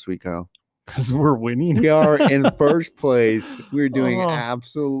is so sweet, Kyle? Because we're winning. We are in first place. We're doing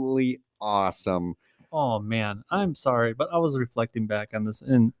absolutely awesome. Oh, man. I'm sorry, but I was reflecting back on this.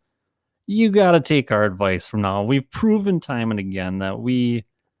 And you got to take our advice from now. We've proven time and again that like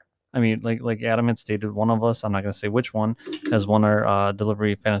Adam had stated, one of us, I'm not going to say which one, has won our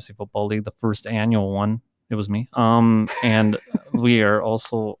Delivery Fantasy Football League, the first annual one. It was me. And we are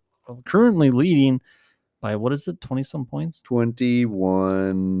also currently leading by, what is it, 20-some points?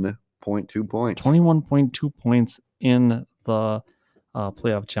 21.2 points. 21.2 points in the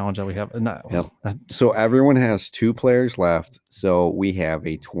playoff challenge that we have. And So everyone has 2 players left. So we have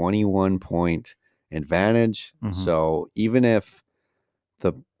a 21-point advantage. Mhm. So even if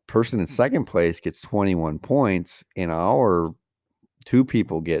the person in second place gets 21 points and our 2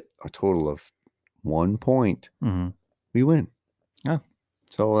 people get a total of 1 point, we win. Yeah.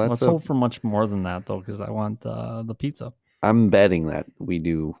 So let's hope for much more than that, though, because I want the pizza. I'm betting that we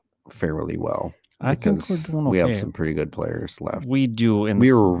do fairly well. I think we're doing okay. We have some pretty good players left. We do.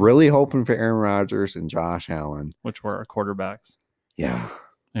 We were really hoping for Aaron Rodgers and Josh Allen, which were our quarterbacks. Yeah.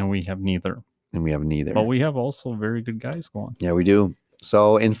 And we have neither. But we have also very good guys going. Yeah, we do.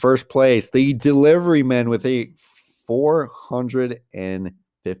 So in first place, the Delivery Men with a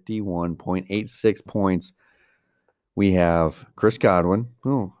 451.86 points. We have Chris Godwin.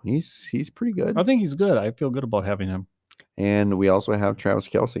 Oh, he's pretty good. I think he's good. I feel good about having him. And we also have Travis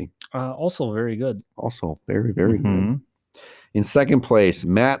Kelce. Also very good. Also very, very good. In second place,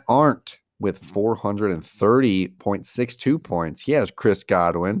 Matt Arndt with 430.62 points. He has Chris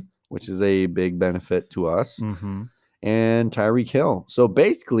Godwin, which is a big benefit to us, and Tyreek Hill. So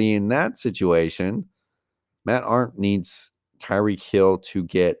basically, in that situation, Matt Arndt needs Tyreek Hill to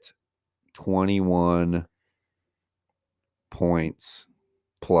get 21 points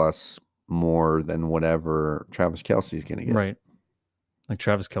plus more than whatever Travis Kelce is going to get. Right. Like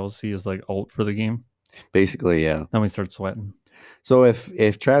Travis Kelce is like out for the game. Basically, yeah. Then we start sweating. So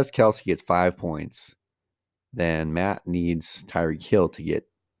if Travis Kelce gets 5 points, then Matt needs Tyreek Hill to get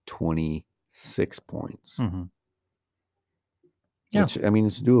 26 points. Yeah. Which, I mean,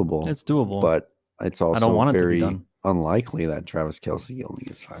 it's doable. It's doable. But it's also I don't want it very to be done. Unlikely that Travis Kelce only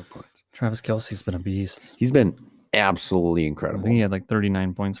gets 5 points. Travis Kelce's been a beast. He's been absolutely incredible. I think he had like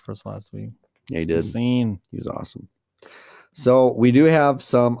 39 points for us last week. Yeah, he did. Insane. He was awesome. So we do have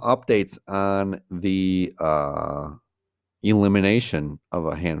some updates on the elimination of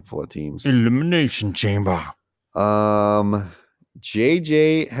a handful of teams. Elimination chamber. JJ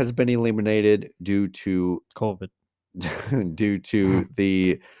has been eliminated due to COVID. due to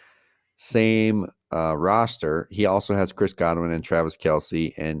the same roster. He also has Chris Godwin and Travis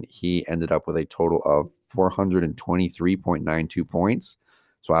Kelce, and he ended up with a total of 423.92 points.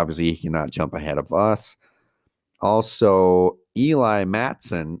 So obviously he cannot jump ahead of us. Also, Eli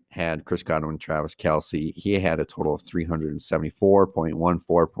Matson had Chris Godwin and Travis Kelce. He had a total of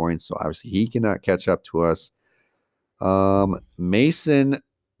 374.14 points. So obviously he cannot catch up to us. Mason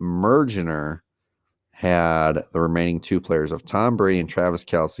Mergener had the remaining 2 players of Tom Brady and Travis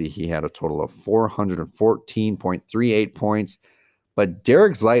Kelce. He had a total of 414.38 points. But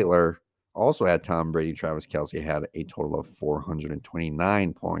Derek Zeitler also had Tom Brady, Travis Kelce had a total of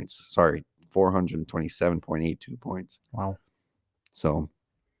 429 points. Sorry, 427.82 points. Wow. So,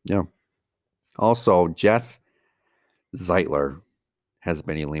 yeah. Also, Jess Zeitler has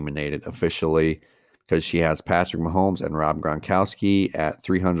been eliminated officially because she has Patrick Mahomes and Rob Gronkowski at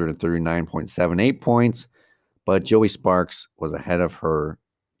 339.78 points. But Joey Sparks was ahead of her.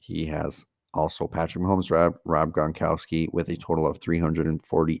 He has also Patrick Mahomes, Rob Gronkowski with a total of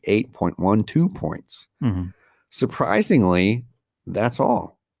 348.12 points. Surprisingly, that's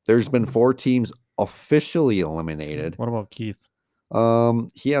all. There's been 4 teams officially eliminated. What about Keith?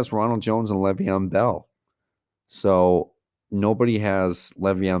 He has Ronald Jones and Le'Veon Bell. So nobody has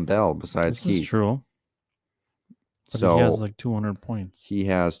Le'Veon Bell besides This Keith. is true. But So he has like 200 points. He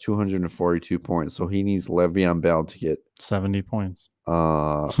has 242 points. So he needs Le'Veon Bell to get 70 points.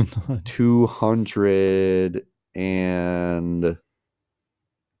 210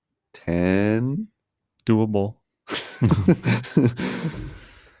 doable.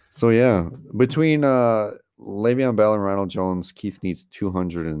 So yeah, between Le'Veon Bell and Ronald Jones, Keith needs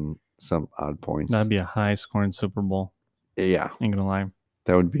 200 and some odd points. That'd be a high scoring Super Bowl. Yeah, ain't gonna lie.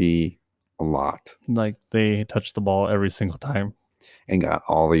 That would be a lot. Like they touched the ball every single time and got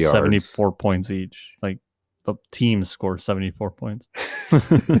all the yards. 74 points each. Like the team scored 74 points.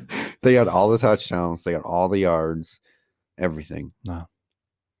 They got all the touchdowns. They got all the yards. Everything. No.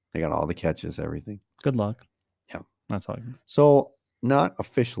 They got all the catches. Everything. Good luck. Yeah, that's all. So not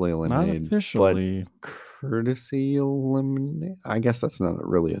officially eliminated. Not officially, but courtesy eliminated. I guess that's not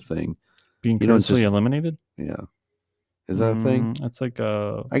really a thing. Being courtesy eliminated. Yeah. Is that a thing? It's like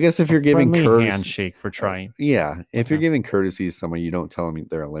a I guess if you're giving friendly courtesy, handshake for trying. yeah. If you're Okay. giving courtesy to someone, you don't tell them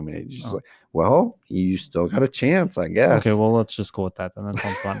they're eliminated. You're just Oh. like, well, you still got a chance, I guess. Okay, well, let's just go with that. Then that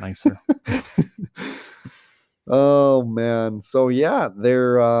sounds a lot nicer. Oh man. So yeah,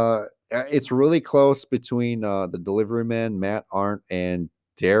 it's really close between the delivery man, Matt Arndt, and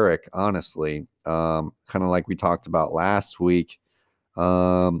Derek, honestly. Kind of like we talked about last week.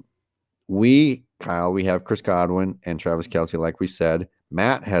 Kyle, we have Chris Godwin and Travis Kelce, like we said.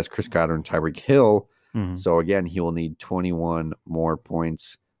 Matt has Chris Godwin, Tyreek Hill. Mhm. So again, he will need 21 more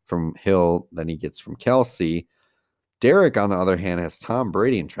points from Hill than he gets from Kelce. Derek, on the other hand, has Tom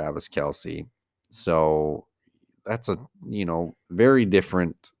Brady and Travis Kelce. So that's very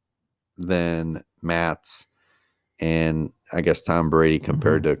different than Matt's and I guess Tom Brady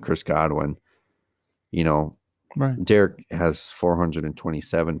compared to Chris Godwin. Right. Derek has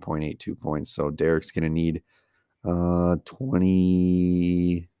 427.82 points. So Derek's going to need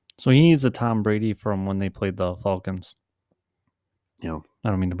 20. So he needs a Tom Brady from when they played the Falcons. I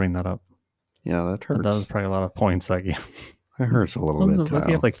don't mean to bring that up. Yeah, that hurts. But that was probably a lot of points that game. That hurts a little bit, Kyle.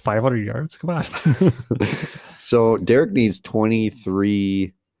 He have like 500 yards. Come on. So Derek needs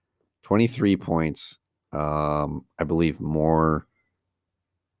 23 points. I believe more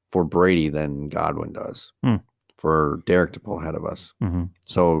for Brady than Godwin does. For Derek to pull ahead of us. Mm-hmm.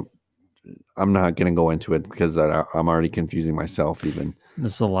 So I'm not going to go into it because I'm already confusing myself even.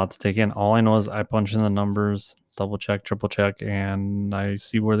 This is a lot to take in. All I know is I punch in the numbers, double check, triple check, and I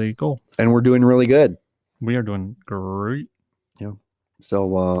see where they go. And we're doing really good. We are doing great. Yeah.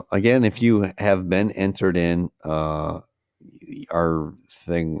 So again, if you have been entered in, our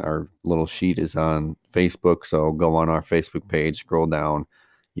little sheet is on Facebook. So go on our Facebook page, scroll down,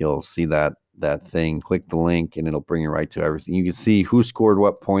 you'll see that thing, click the link, and it'll bring you right to everything. You can see who scored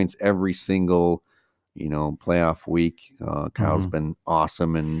what points every single, playoff week. Kyle's been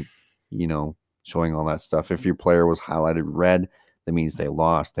awesome and, showing all that stuff. If your player was highlighted red, that means they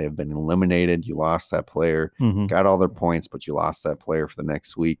lost. They have been eliminated. You lost that player, got all their points, but you lost that player for the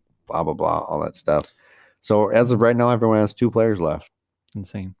next week, blah, blah, blah, all that stuff. So as of right now, everyone has 2 players left.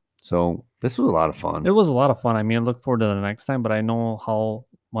 Insane. So this was a lot of fun. It was a lot of fun. I mean, I look forward to the next time, but I know how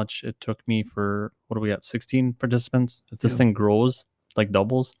much it took me for, what do we got, 16 participants? If this thing grows, like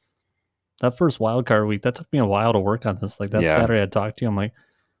doubles, that first wild card week, that took me a while to work on this. Like that Saturday I talked to you, I'm like,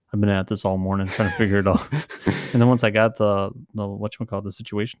 I've been at this all morning trying to figure it out. And then once I got the the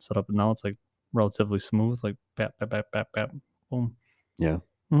situation set up, and now it's like relatively smooth, like bap, bap, bap, bap, bap, boom. Yeah.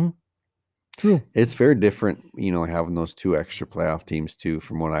 Mm-hmm. True. It's very different, having those 2 extra playoff teams too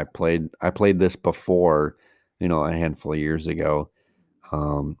from when I played. I played this before, a handful of years ago.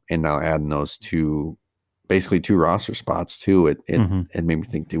 And now adding those 2 roster spots too, it made me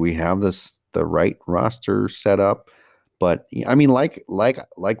think, do we have the right roster set up? But I mean, like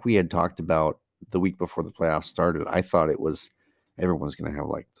we had talked about the week before the playoffs started, I thought it was everyone's going to have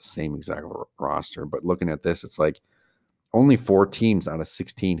like the same exact roster. But looking at this, it's like only 4 teams out of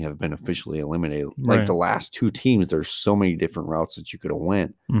 16 have been officially eliminated. Right. Like the last 2 teams, there's so many different routes that you could have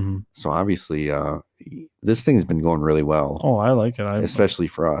went. So obviously, this thing's been going really well. Oh, I like it, especially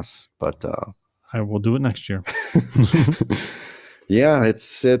for us. But I will do it next year. Yeah,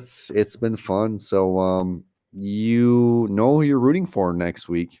 it's been fun. So who you're rooting for next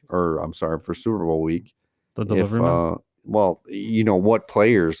week, or I'm sorry, for Super Bowl week. The delivery man. Well, what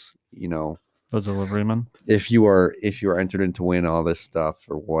players, The delivery man. If you are entered in to win all this stuff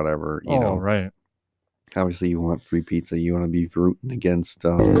or whatever, right. Obviously you want free pizza. You want to be rooting against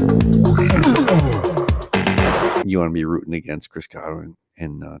Chris Godwin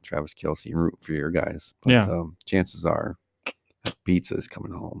and Travis Kelce and root for your guys. But, chances are that pizza is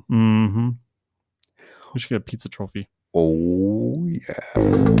coming home. Mm-hmm. We should get a pizza trophy. Oh yeah.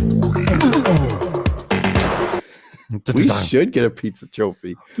 We should get a pizza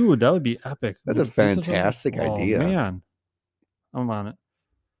trophy. Dude, that would be epic. That's a fantastic idea. Oh, man. I'm on it. I'm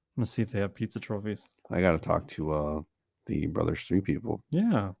going to see if they have pizza trophies. I got to talk to the Brothers 3 people.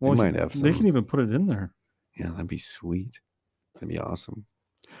 Yeah. Well, they might have some. They can even put it in there. Yeah, that'd be sweet. That'd be awesome.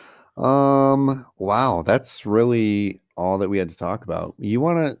 Wow. That's really all that we had to talk about. You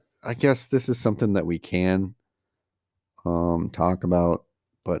want to, I guess this is something that we can talk about,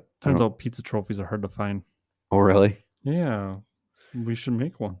 but turns out pizza trophies are hard to find. Oh, really? Yeah. We should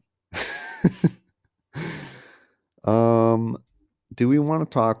make one. Do we want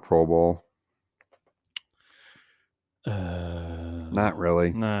to talk Pro Bowl? Not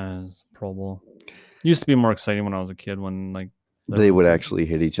really. Nah, it's Pro Bowl. Used to be more exciting when I was a kid when like they would actually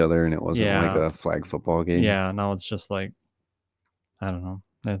hit each other and it wasn't like a flag football game. Yeah, now it's just like, I don't know.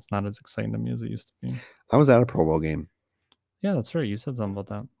 It's not as exciting to me as it used to be. I was at a Pro Bowl game. Yeah, that's right. You said something about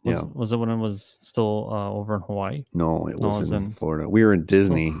that. Yeah. Was it when it was still over in Hawaii? No, it No, it was was in in- Florida. We were in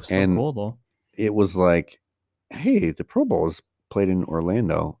Disney, Still and cool though. it was like, hey, the Pro Bowl is played in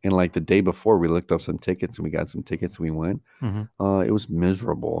Orlando. And like the day before, we looked up some tickets and we got some tickets. We went. Mhm. It was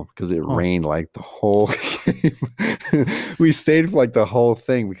miserable because it Oh. rained like the whole game. We stayed for like the whole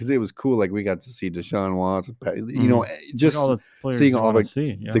thing because it was cool. Like we got to see Deshaun Watson, you know, Just just all the players seeing you all wanna the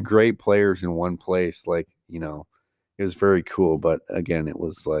see. Yeah. the great players in one place. Like, you know, it was very cool. But again, it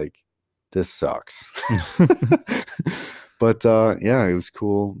was like, this sucks. But yeah, it was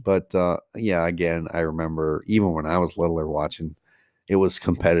cool. But yeah, again, I remember even when I was littler watching, it was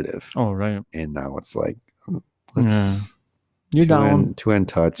competitive. Oh, right. And now it's like, Yeah. let's You're down. two end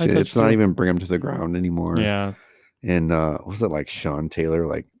touch. I It's touched not you. even bring him to the ground anymore. Yeah. And was it like Sean Taylor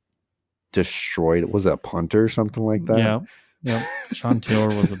like destroyed? Was it a punter or something like that? Yeah. Yeah. Sean Taylor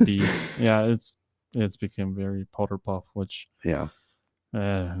was a beast. Yeah, it's become very powder puff, which Yeah. I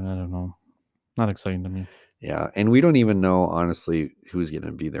don't know. Not exciting to me. Yeah. And we don't even know honestly who's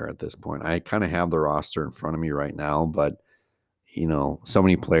gonna be there at this point. I kind of have the roster in front of me right now, but you know, so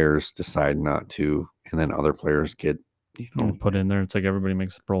many players decide not to, and then other players get, you know, Put in there. It's like everybody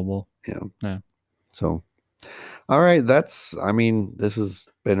makes a Pro Bowl. Yeah. So, all right. This has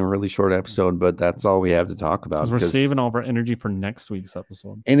been a really short episode, but that's all we have to talk about. Because we're saving all of our energy for next week's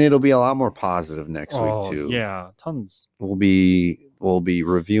episode. And it'll be a lot more positive next week too. Yeah, tons. We'll be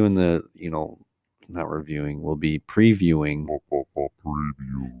reviewing we'll be previewing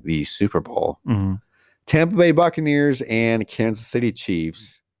the Super Bowl. Mm-hmm. Tampa Bay Buccaneers and Kansas City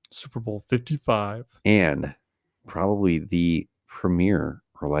Chiefs. Super Bowl 55. And probably the premiere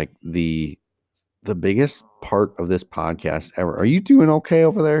or like the biggest part of this podcast ever. Are you doing okay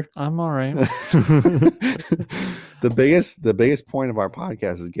over there? I'm all right. The biggest point of our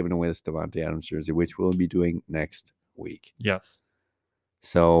podcast is giving away this Davante Adams jersey, which we'll be doing next week. Yes.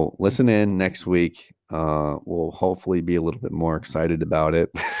 So listen in next week. We'll hopefully be a little bit more excited about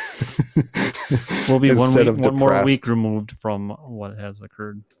it. We'll be one more depressed. week removed from what has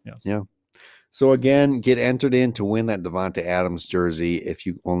occurred. Yes. Yeah. So again, get entered in to win that Davante Adams jersey. If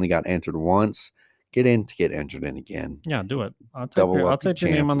you only got entered once, get entered in again. Yeah, do it. I'll Double up type your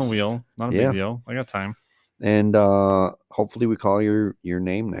your name on the chances. wheel. Not a Yeah. big deal. I got time. And hopefully we call your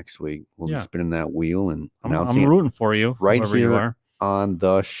name next week. We'll be Yeah. spinning that wheel and I'm announcing it rooting for you. right whoever you here are. on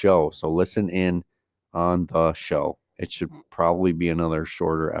the show. So listen in on the show. It should probably be another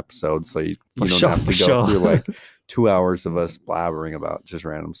shorter episode, so you don't have to go through like 2 hours of us blabbering about just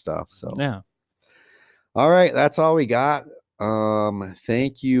random stuff. So Yeah. all right, that's all we got.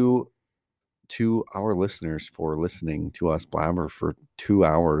 Thank you to our listeners for listening to us blabber for 2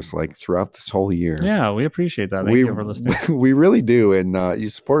 hours, like throughout this whole year. Yeah, we appreciate that. Thank you for listening. We really do, and you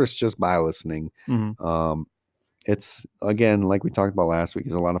support us just by listening. Mhm. It's again, like we talked about last week,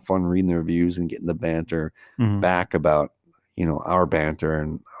 it's a lot of fun reading the reviews and getting the banter Mhm. back about, you know, our banter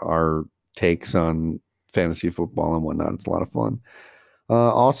and our takes on fantasy football and whatnot. It's a lot of fun.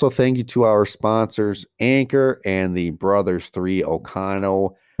 Also, thank you to our sponsors, Anchor and the Brothers 3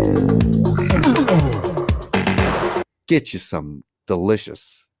 Ocano. Get you some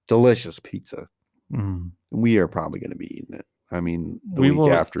delicious pizza. Mhm. We are probably going to be eating it. I mean, the We week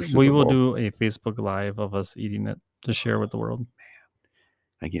will. after Super We will Bowl. do a Facebook Live of us eating it to share with the world.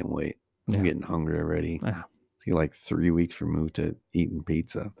 I can't wait. I'm Yeah. getting hungry already. Yeah. It's like 3 weeks removed to eating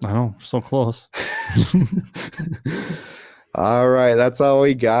pizza. I know, so close. All right, that's all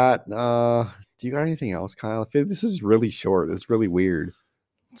we got. Do you got anything else, Kyle? I feel this is really short. It's really weird.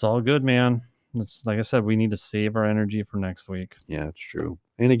 It's all good, man. It's like I said, we need to save our energy for next week. Yeah, it's true.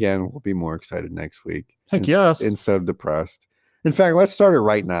 And again, we'll be more excited next week. Heck yes. Instead of depressed. In fact, let's start it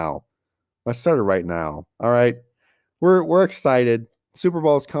right now. All right. We're excited. Super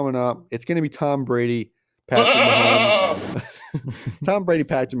Bowl's coming up. It's going to be Tom Brady, Patrick Mahomes. Tom Brady,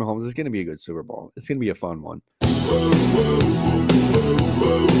 Patrick Mahomes. It's going to be a good Super Bowl. It's going to be a fun one.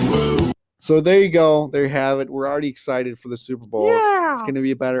 So there you go. There you have it. We're already excited for the Super Bowl. Yeah. It's going to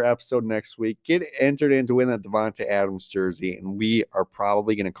be a better episode next week. Get entered in to win that Davante Adams jersey, and we are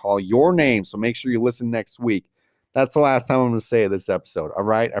probably going to call your name. So make sure you listen next week. That's the last time I'm going to say it this episode. All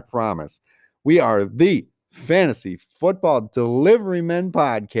right? I promise. We are the Fantasy Football Delivery Men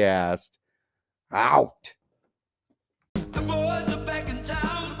Podcast. Out.